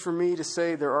easy for me to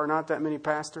say there are not that many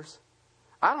pastors?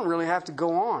 I don't really have to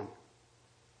go on.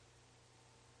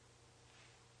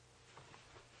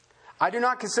 I do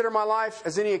not consider my life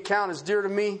as any account as dear to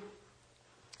me,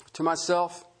 to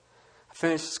myself. I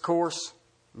finished this course.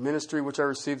 Ministry which I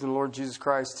received in the Lord Jesus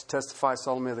Christ to testify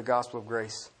solemnly of the gospel of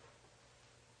grace.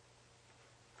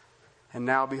 And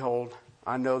now, behold,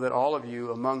 I know that all of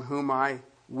you among whom I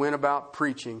went about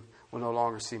preaching will no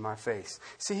longer see my face.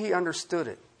 See, he understood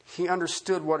it. He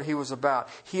understood what he was about.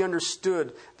 He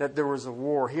understood that there was a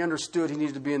war. He understood he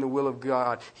needed to be in the will of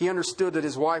God. He understood that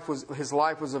his life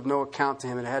was of no account to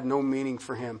him and it had no meaning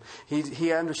for him.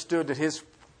 He understood that his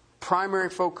primary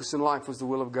focus in life was the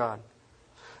will of God.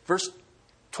 Verse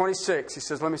 26, he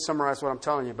says, let me summarize what I'm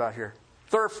telling you about here.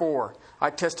 Therefore,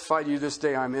 I testify to you this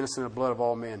day I am innocent of the blood of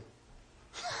all men.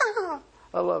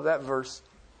 I love that verse.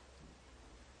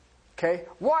 Okay?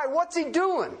 Why? What's he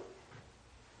doing?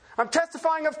 I'm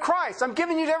testifying of Christ. I'm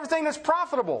giving you everything that's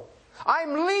profitable.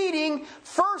 I'm leading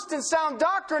first in sound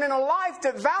doctrine in a life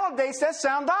that validates that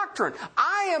sound doctrine.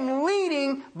 I am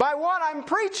leading by what I'm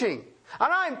preaching.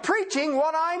 And I'm preaching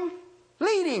what I'm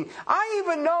Leading. I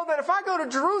even know that if I go to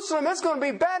Jerusalem, it's going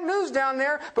to be bad news down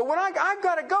there. But when I've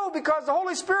got to go because the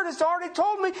Holy Spirit has already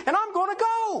told me, and I'm going to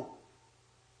go.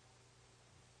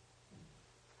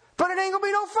 But it ain't going to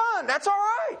be no fun. That's all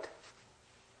right.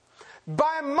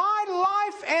 By my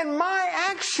life and my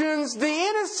actions, the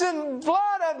innocent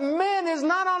blood of men is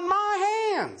not on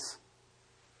my hands.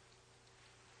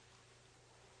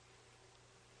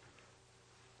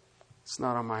 It's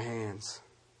not on my hands.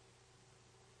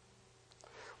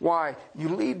 Why? You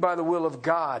lead by the will of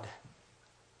God,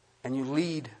 and you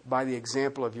lead by the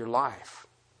example of your life.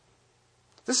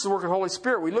 This is the work of the Holy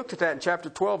Spirit. We looked at that in chapter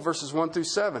 12, verses 1 through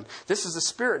 7. This is the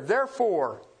Spirit.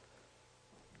 Therefore,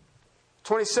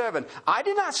 27, I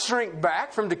did not shrink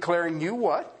back from declaring you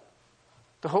what?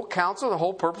 The whole counsel, the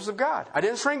whole purpose of God. I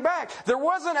didn't shrink back. There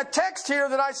wasn't a text here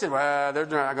that I said, well, they're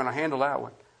not going to handle that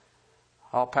one.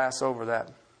 I'll pass over that.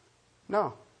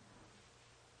 No.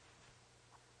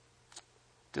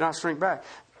 Do not shrink back.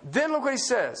 Then look what he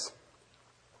says.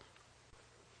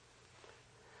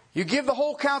 You give the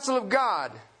whole counsel of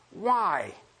God.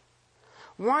 Why?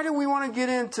 Why do we want to get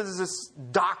into this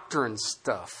doctrine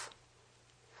stuff?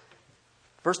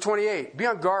 Verse 28. Be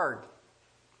on guard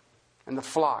in the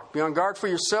flock. Be on guard for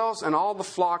yourselves and all the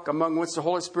flock among which the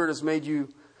Holy Spirit has made you.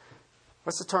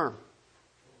 What's the term?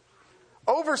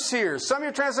 Overseers. Some of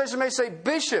your translations may say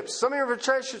bishops. Some of your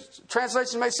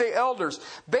translations may say elders.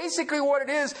 Basically what it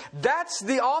is, that's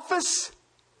the office.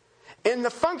 And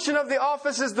the function of the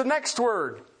office is the next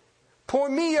word.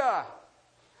 Pormia.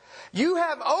 You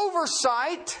have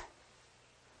oversight.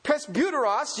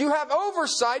 Presbyteros. You have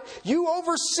oversight. You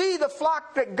oversee the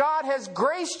flock that God has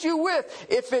graced you with.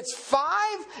 If it's 5,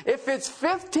 if it's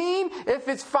 15, if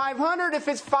it's 500, if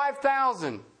it's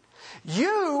 5,000.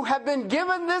 You have been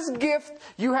given this gift,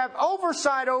 you have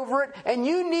oversight over it, and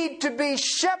you need to be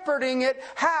shepherding it.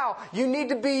 How? You need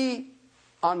to be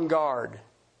on guard.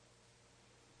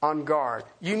 On guard.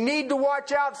 You need to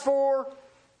watch out for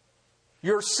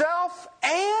yourself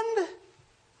and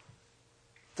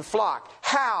the flock.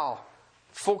 How?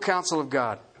 Full counsel of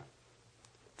God.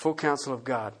 Full counsel of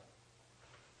God.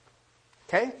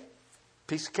 Okay?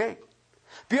 Piece of cake.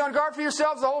 Be on guard for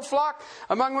yourselves, the whole flock,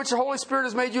 among which the Holy Spirit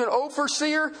has made you an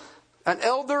overseer, an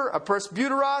elder, a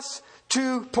presbyteros,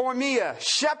 to pormia,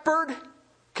 shepherd.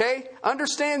 Okay?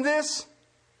 Understand this.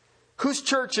 Whose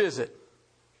church is it?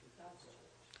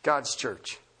 God's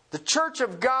church. The church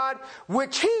of God,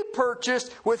 which He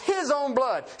purchased with His own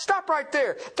blood. Stop right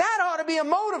there. That ought to be a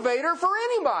motivator for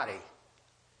anybody.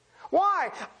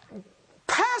 Why?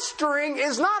 Pastoring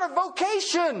is not a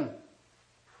vocation.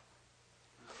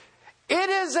 It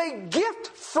is a gift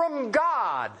from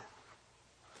God.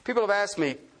 People have asked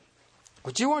me,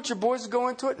 would you want your boys to go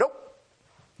into it? Nope.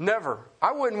 Never.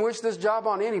 I wouldn't wish this job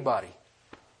on anybody.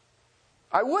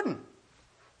 I wouldn't.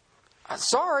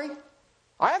 Sorry.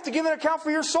 I have to give an account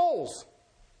for your souls.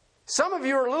 Some of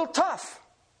you are a little tough.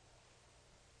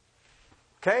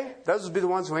 Okay? Those would be the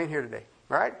ones who ain't here today.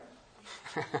 Right?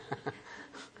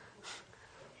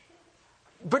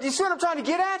 But you see what I'm trying to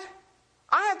get at?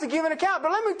 I have to give an account.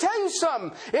 But let me tell you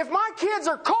something. If my kids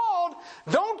are called,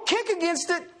 don't kick against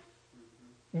it.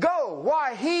 Go.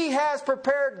 Why? He has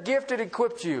prepared, gifted,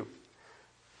 equipped you.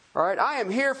 All right? I am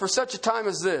here for such a time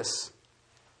as this.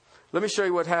 Let me show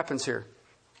you what happens here.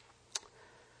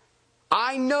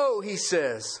 I know, he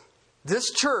says,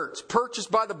 this church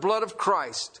purchased by the blood of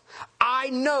Christ. I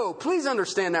know. Please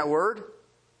understand that word.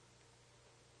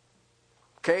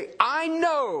 Okay? I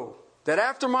know that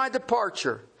after my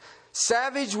departure,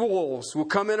 savage wolves will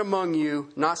come in among you,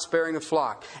 not sparing the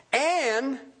flock.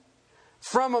 And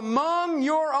from among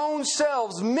your own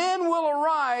selves, men will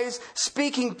arise,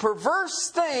 speaking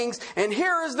perverse things. And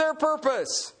here is their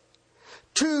purpose: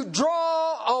 to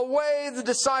draw away the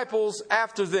disciples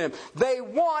after them. They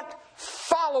want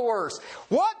followers.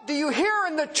 What do you hear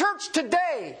in the church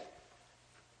today?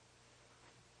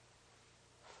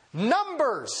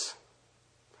 Numbers.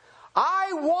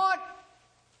 I want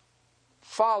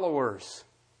followers.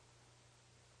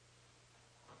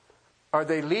 Are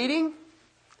they leading?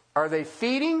 Are they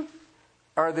feeding?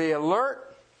 Are they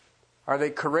alert? Are they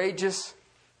courageous?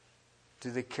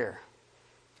 Do they care?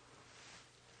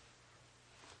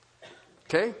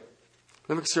 Okay?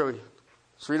 Let me show you.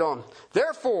 Let's read on.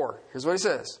 Therefore, here's what he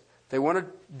says. They want to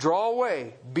draw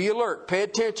away. Be alert. Pay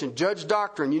attention. Judge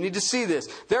doctrine. You need to see this.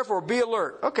 Therefore, be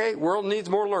alert. Okay, world needs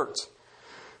more alerts.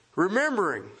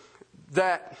 Remembering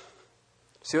that,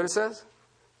 see what it says?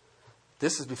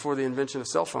 This is before the invention of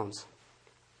cell phones.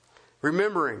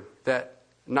 Remembering that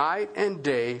night and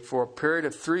day for a period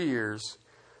of 3 years,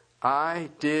 I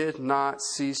did not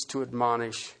cease to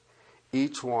admonish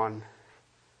each one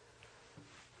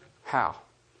How?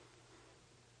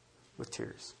 With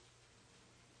tears.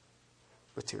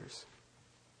 With tears.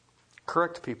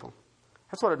 Correct people.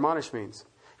 That's what admonish means.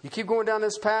 You keep going down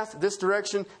this path, this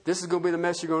direction, this is going to be the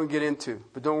mess you're going to get into.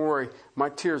 But don't worry, my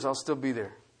tears, I'll still be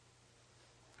there.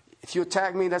 If you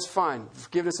attack me, that's fine. The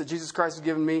forgiveness that Jesus Christ has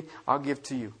given me, I'll give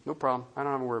to you. No problem. I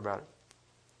don't have to worry about it.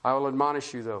 I will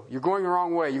admonish you, though. You're going the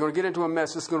wrong way. You're going to get into a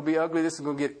mess. This is going to be ugly. This is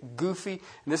going to get goofy.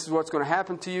 And this is what's going to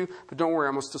happen to you. But don't worry,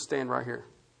 I'm going to still stand right here.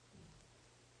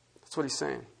 That's what he's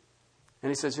saying. And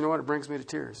he says, you know what? It brings me to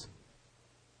tears.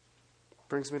 It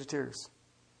brings me to tears.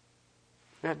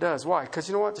 Yeah, it does. Why? Because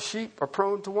you know what? The sheep are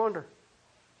prone to wander.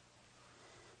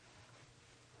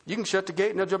 You can shut the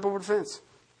gate and they'll jump over the fence.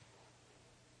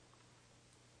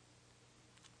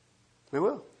 They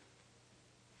will.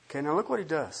 Okay, now look what he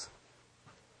does.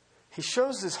 He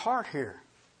shows his heart here.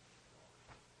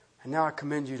 And now I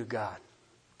commend you to God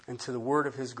and to the word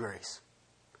of his grace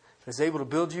that is able to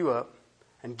build you up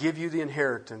and give you the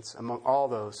inheritance among all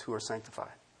those who are sanctified.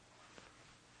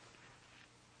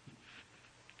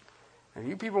 Now,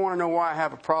 you people want to know why I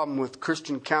have a problem with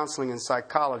Christian counseling and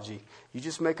psychology. You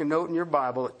just make a note in your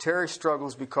Bible that Terry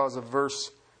struggles because of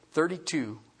verse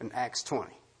 32 in Acts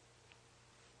 20.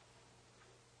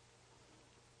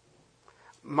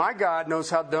 My God knows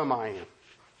how dumb I am.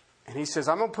 And he says,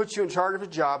 I'm going to put you in charge of a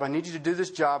job. I need you to do this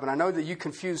job. And I know that you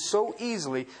confuse so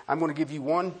easily. I'm going to give you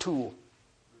one tool.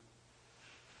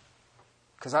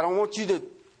 Because I don't want you to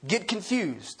get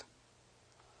confused.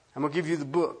 I'm going to give you the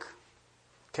book.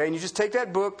 Okay, and you just take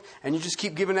that book and you just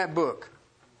keep giving that book.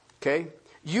 Okay?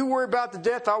 You worry about the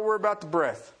death, I'll worry about the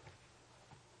breath.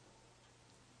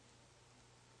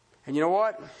 And you know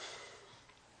what?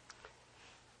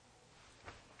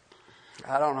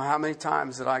 I don't know how many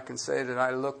times that I can say that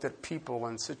I looked at people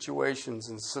and situations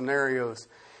and scenarios,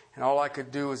 and all I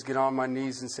could do was get on my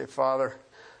knees and say, Father,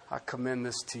 I commend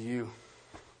this to you.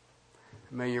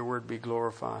 May your word be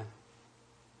glorified.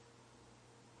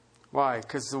 Why?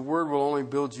 Because the word will only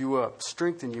build you up,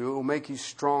 strengthen you. It will make you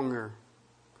stronger.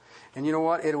 And you know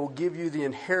what? It will give you the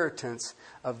inheritance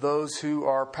of those who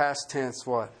are past tense,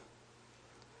 what?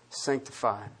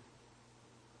 Sanctified.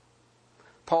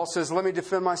 Paul says, let me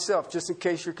defend myself. Just in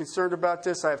case you're concerned about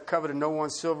this, I have coveted no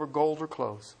one's silver, gold, or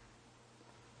clothes.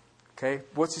 Okay?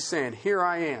 What's he saying? Here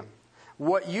I am.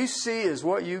 What you see is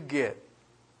what you get.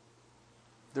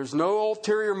 There's no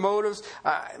ulterior motives.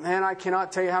 Man, I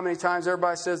cannot tell you how many times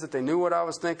everybody says that they knew what I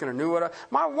was thinking or knew what I...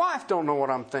 My wife don't know what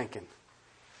I'm thinking.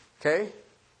 Okay?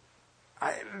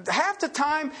 Half the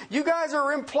time, you guys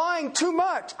are implying too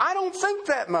much. I don't think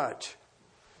that much.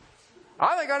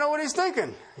 I think I know what he's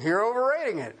thinking. You're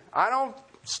overrating it. I don't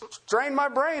strain my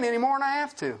brain any more than I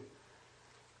have to.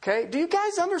 Okay? Do you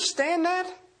guys understand that?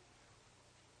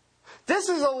 This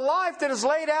is a life that is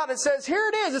laid out. It says, here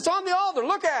it is. It's on the altar.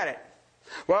 Look at it.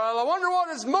 Well, I wonder what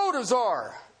his motives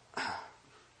are.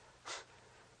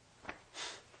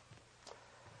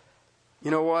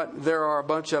 You know what? There are a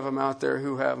bunch of them out there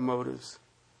who have motives.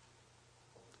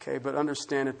 Okay, but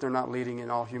understand that they're not leading in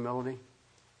all humility.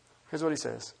 Here's what he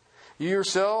says. You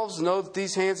yourselves know that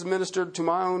these hands ministered to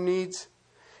my own needs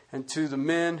and to the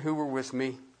men who were with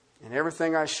me. And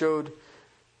everything I showed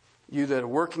you that a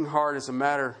working hard is a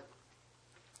matter,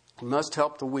 you must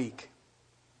help the weak.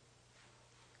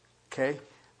 Okay?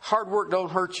 Hard work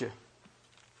don't hurt you.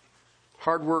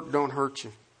 Hard work don't hurt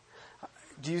you.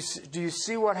 Do you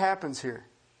see what happens here?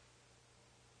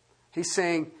 He's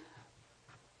saying,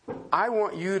 I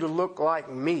want you to look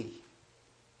like me.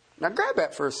 Now grab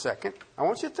that for a second. I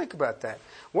want you to think about that.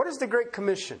 What is the Great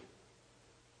Commission?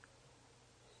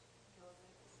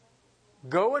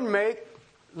 Go and make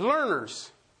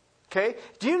learners. Okay?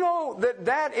 Do you know that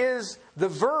that is the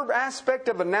verb aspect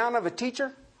of a noun of a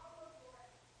teacher?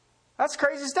 That's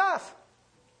crazy stuff.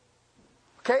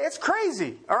 Okay, it's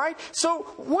crazy. All right? So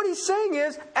what he's saying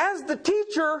is, as the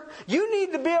teacher, you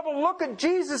need to be able to look at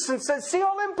Jesus and say, see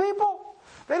all them people?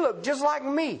 They look just like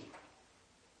me.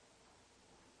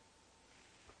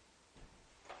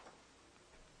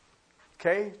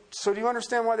 Okay? So do you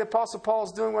understand why the Apostle Paul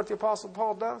is doing what the Apostle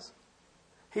Paul does?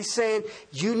 He's saying,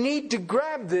 you need to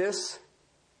grab this.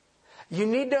 You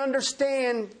need to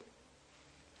understand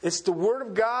it's the Word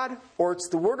of God, or it's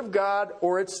the Word of God,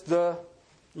 or it's the,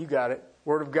 you got it,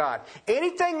 Word of God.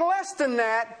 Anything less than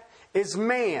that is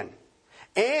man.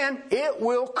 And it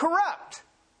will corrupt.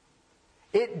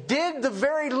 It did the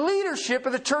very leadership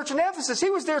of the church in Ephesus.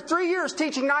 He was there 3 years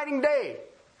teaching night and day.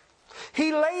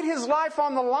 He laid his life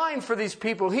on the line for these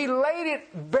people. He laid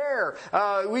it bare.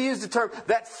 We use the term,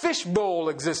 that fishbowl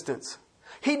existence.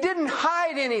 He didn't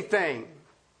hide anything.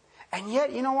 And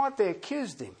yet, you know what? They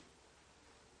accused him.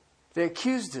 They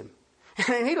accused him.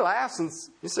 And he laughs and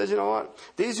he says, you know what?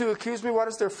 These who accuse me, what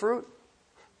is their fruit?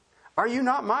 Are you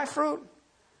not my fruit?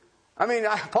 I mean,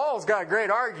 Paul's got a great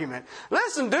argument.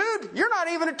 Listen, dude, you're not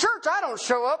even at church. I don't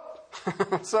show up.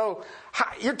 So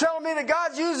you're telling me that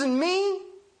God's using me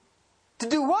to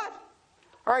do what?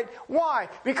 All right. Why?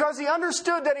 Because he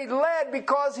understood that he led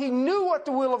because he knew what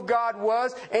the will of God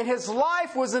was, and his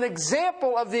life was an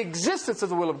example of the existence of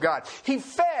the will of God. He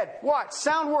fed what?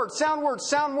 Sound word, sound word,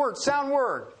 sound word, sound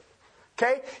word.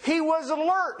 Okay? He was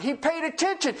alert. He paid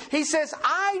attention. He says,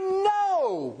 I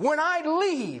know when I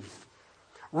leave,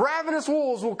 ravenous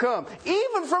wolves will come,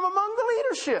 even from among the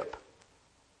leadership.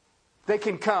 They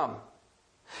can come.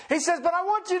 He says, but I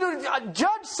want you to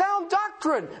judge sound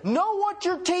doctrine. Know what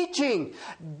you're teaching.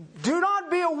 Do not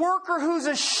be a worker who's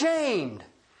ashamed.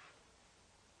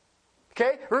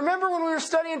 Okay? Remember when we were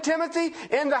studying Timothy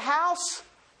in the house?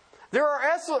 There are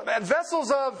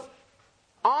vessels of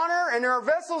honor and there are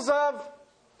vessels of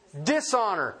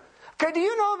dishonor. Okay, do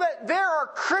you know that there are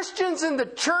Christians in the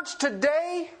church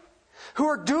today who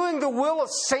are doing the will of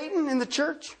Satan in the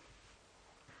church?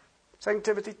 2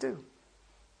 Timothy 2.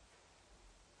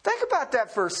 Think about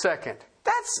that for a second.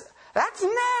 That's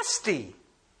nasty.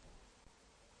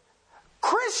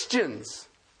 Christians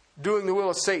doing the will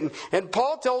of Satan. And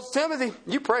Paul tells Timothy,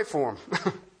 you pray for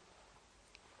him.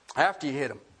 After you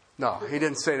hit him. No, he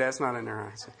didn't say that. That's not in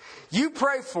there. You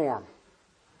pray for him.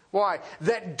 Why?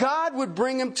 That God would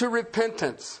bring him to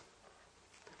repentance.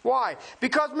 Why?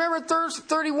 Because remember verse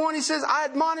 31, he says, I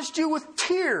admonished you with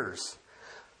tears.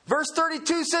 Verse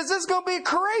 32 says this is going to be a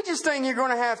courageous thing you're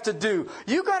going to have to do.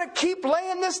 You've got to keep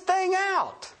laying this thing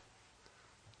out.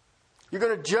 You're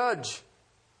going to judge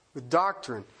with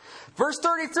doctrine. Verse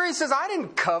 33 says, I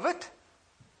didn't covet.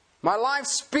 My life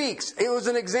speaks. It was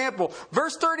an example.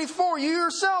 Verse 34, you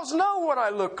yourselves know what I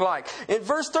look like. In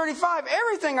verse 35,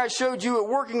 everything I showed you at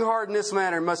working hard in this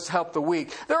manner must help the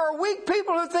weak. There are weak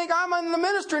people who think I'm in the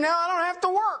ministry now, I don't have to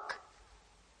work.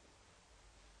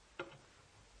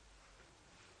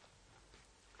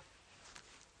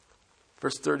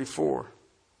 Verse 34,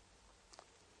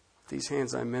 these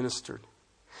hands I ministered.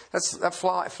 That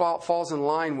falls in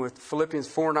line with Philippians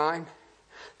 4:9.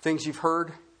 Things you've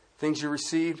heard, things you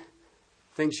received,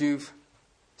 things you've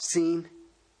seen.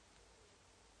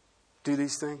 Do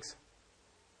these things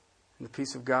in the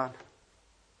peace of God.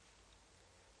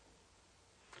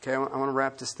 Okay, I want to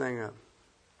wrap this thing up.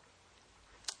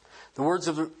 The words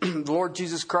of the Lord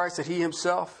Jesus Christ, that He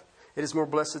Himself, it is more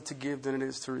blessed to give than it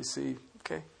is to receive.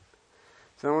 Okay?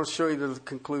 So I want to show you the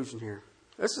conclusion here.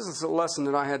 This is a lesson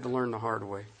that I had to learn the hard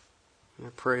way. And I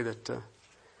pray that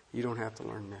you don't have to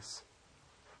learn this.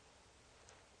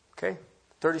 Okay?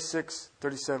 36,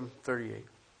 37, 38.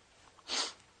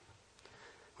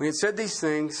 When he had said these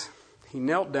things, he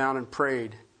knelt down and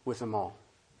prayed with them all.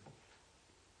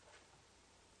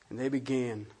 And they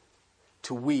began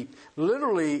to weep.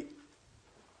 Literally,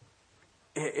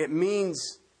 it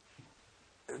means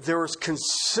there was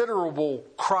considerable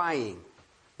crying,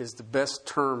 is the best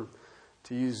term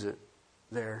to use it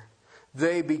there.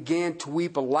 They began to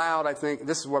weep aloud, I think.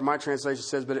 This is what my translation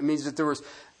says, but it means that there was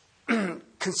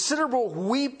considerable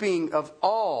weeping of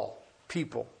all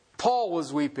people. Paul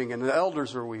was weeping and the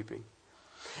elders were weeping.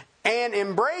 And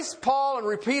embraced Paul and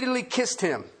repeatedly kissed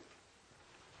him,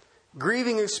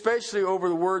 grieving especially over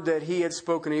the word that he had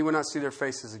spoken. He would not see their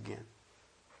faces again.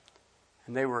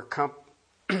 And they were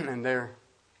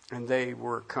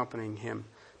accompanying him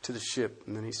to the ship.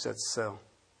 And then he set sail.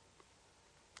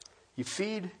 You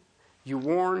feed, you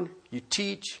warn, you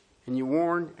teach, and you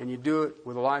warn, and you do it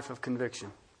with a life of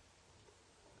conviction.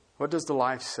 What does the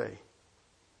life say?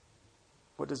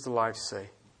 What does the life say?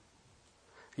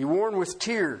 You warn with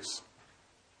tears.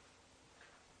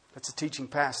 That's a teaching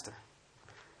pastor.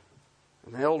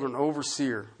 An elder and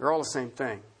overseer, they're all the same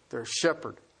thing. They're a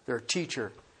shepherd. They're a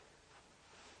teacher.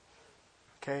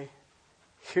 Okay?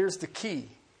 Here's the key.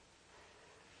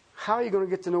 How are you going to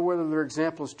get to know whether their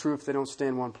example is true if they don't stay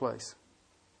in one place?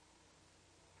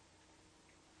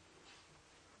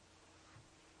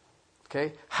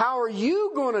 Okay? How are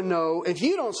you going to know if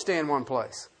you don't stay in one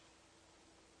place?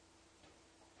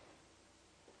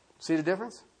 See the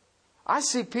difference? I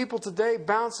see people today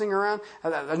bouncing around.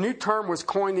 A new term was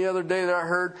coined the other day that I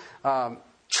heard.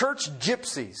 Church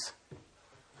gypsies.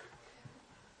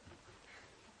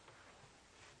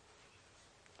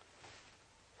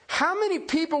 How many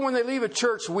people, when they leave a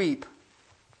church, weep?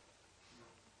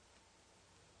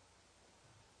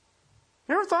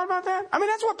 You ever thought about that? I mean,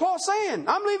 that's what Paul's saying.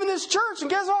 I'm leaving this church, and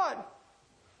guess what?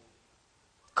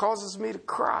 It causes me to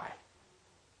cry.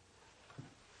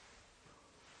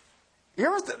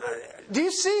 Do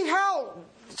you see how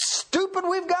stupid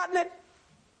we've gotten it?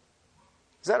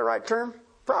 Is that a right term?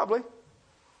 Probably.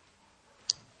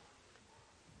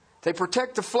 They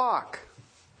protect the flock.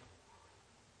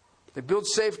 They build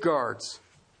safeguards.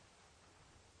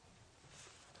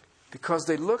 Because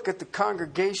they look at the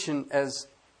congregation as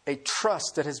a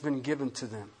trust that has been given to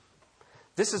them.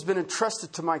 This has been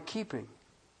entrusted to my keeping.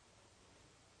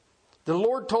 The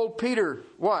Lord told Peter,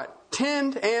 what?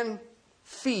 Tend and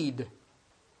feed.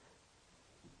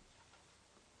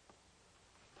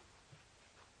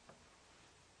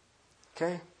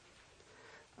 Okay?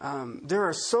 There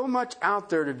are so much out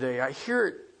there today. I hear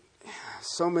it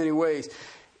so many ways.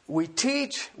 We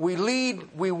teach, we lead,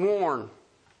 we warn.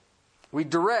 We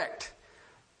direct.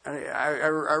 I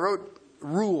wrote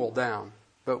rule down,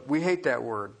 but we hate that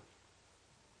word.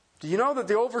 Do you know that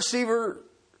the overseer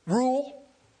rule?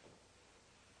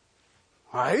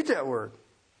 I hate that word.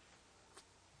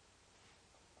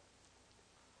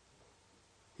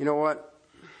 You know what?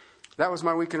 That was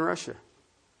my week in Russia.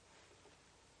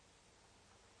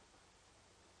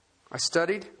 I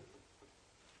studied.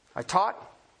 I taught.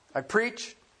 I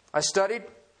preached. I studied.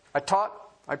 I taught.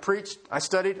 I preached. I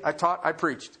studied. I taught. I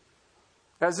preached.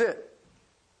 That's it.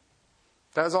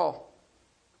 That's all.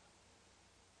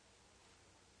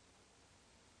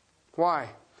 Why?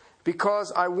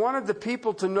 Because I wanted the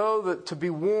people to know that, to be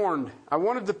warned. I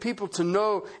wanted the people to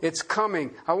know it's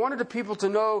coming. I wanted the people to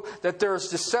know that there's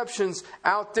deceptions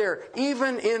out there,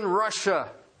 even in Russia.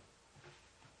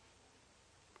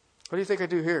 What do you think I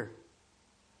do here?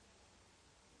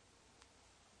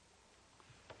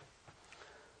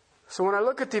 So when I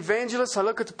look at the evangelist, I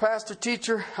look at the pastor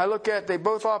teacher, they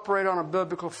both operate on a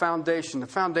biblical foundation, the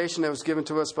foundation that was given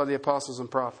to us by the apostles and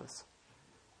prophets.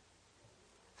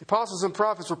 The apostles and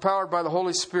prophets were powered by the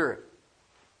Holy Spirit.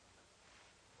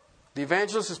 The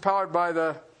evangelist is powered by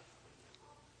the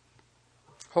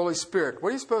Holy Spirit. What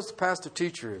do you suppose the pastor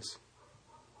teacher is?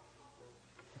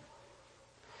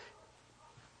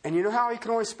 And you know how you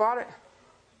can always spot it?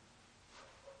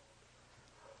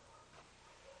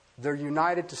 They're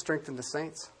united to strengthen the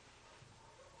saints.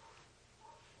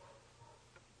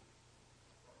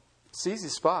 It's an easy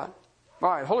spot.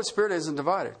 All right, Holy Spirit isn't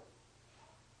divided.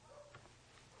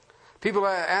 People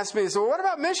ask me, so what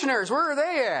about missionaries? Where are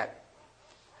they at?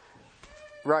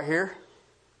 Right here.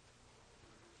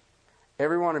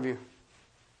 Every one of you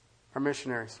are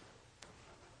missionaries.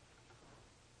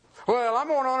 Well, I'm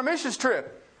going on a missions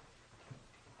trip.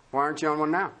 Why aren't you on one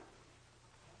now?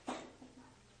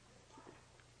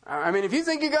 I mean, if you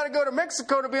think you got to go to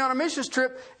Mexico to be on a missions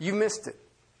trip, you missed it.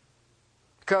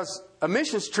 Because a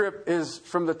missions trip is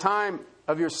from the time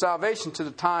of your salvation to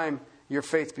the time your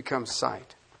faith becomes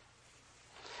sight.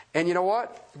 And you know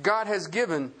what? God has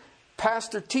given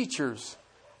pastor teachers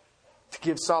to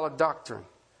give solid doctrine.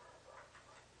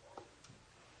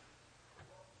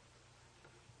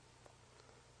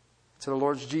 To the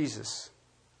Lord Jesus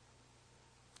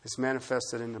is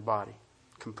manifested in the body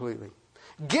completely.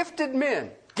 Gifted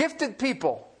men, gifted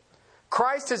people,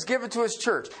 Christ has given to His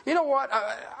church. You know what?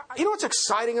 You know what's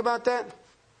exciting about that?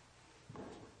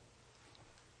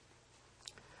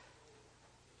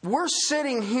 We're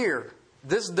sitting here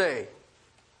this day,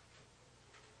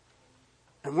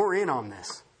 and we're in on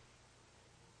this.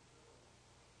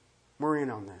 We're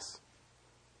in on this.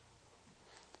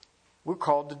 We're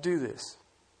called to do this.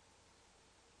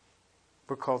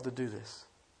 We're called to do this.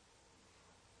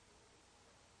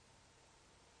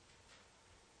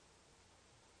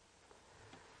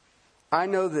 I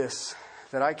know this,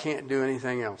 that I can't do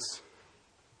anything else.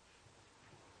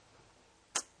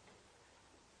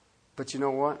 But you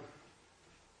know what?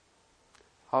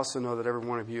 I also know that every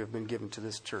one of you have been given to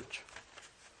this church.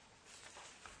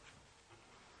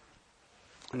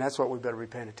 And that's what we better be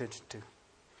paying attention to.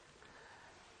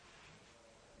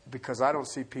 Because I don't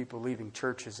see people leaving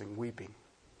churches and weeping.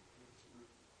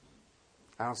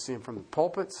 I don't see them from the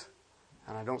pulpits,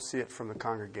 and I don't see it from the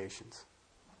congregations.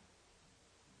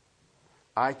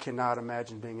 I cannot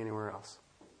imagine being anywhere else.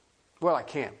 Well, I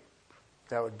can.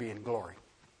 That would be in glory.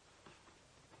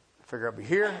 I figure I'll be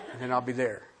here, and then I'll be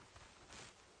there.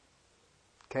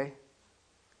 Okay?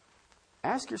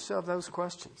 Ask yourself those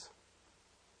questions.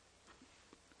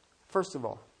 First of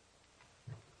all,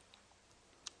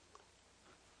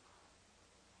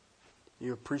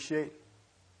 you appreciate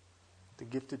the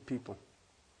gifted people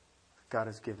God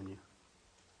has given you.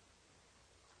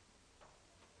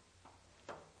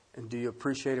 And do you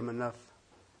appreciate Him enough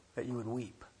that you would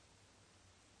weep?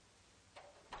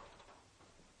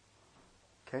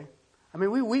 Okay? I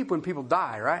mean, we weep when people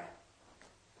die, right?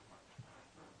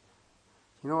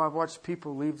 You know, I've watched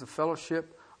people leave the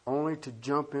fellowship only to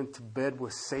jump into bed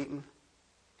with Satan,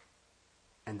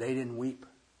 and they didn't weep.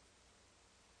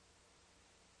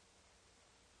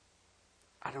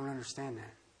 I don't understand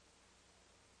that.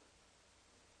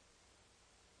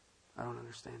 I don't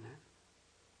understand that.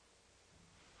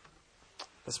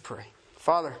 Let's pray.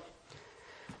 Father,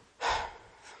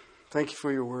 thank you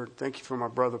for your word. Thank you for my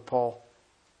brother Paul.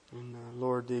 And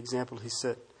Lord, the example he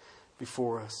set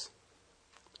before us.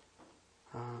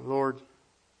 Lord,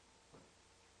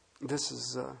 this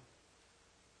is an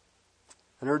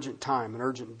urgent time, an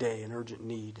urgent day, an urgent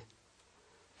need.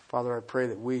 Father, I pray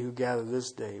that we who gather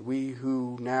this day, we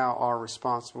who now are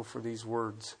responsible for these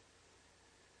words,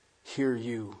 hear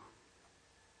you.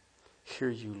 Hear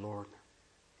you, Lord.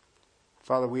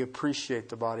 Father, we appreciate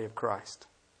the body of Christ.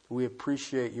 We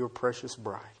appreciate your precious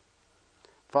bride.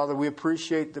 Father, we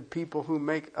appreciate the people who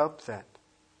make up that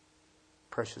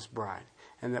precious bride.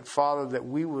 And that, Father, that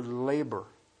we would labor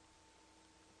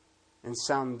in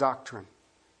sound doctrine.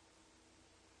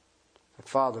 That,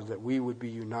 Father, that we would be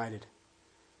united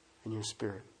in your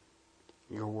Spirit,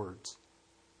 your words.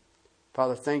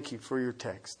 Father, thank you for your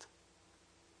text.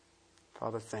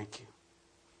 Father, thank you.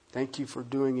 Thank you for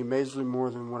doing immeasurably more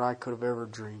than what I could have ever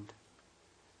dreamed.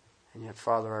 And yet,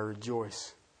 Father, I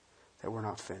rejoice that we're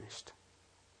not finished.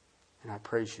 And I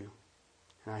praise you.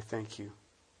 And I thank you.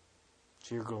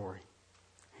 To your glory.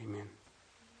 Amen.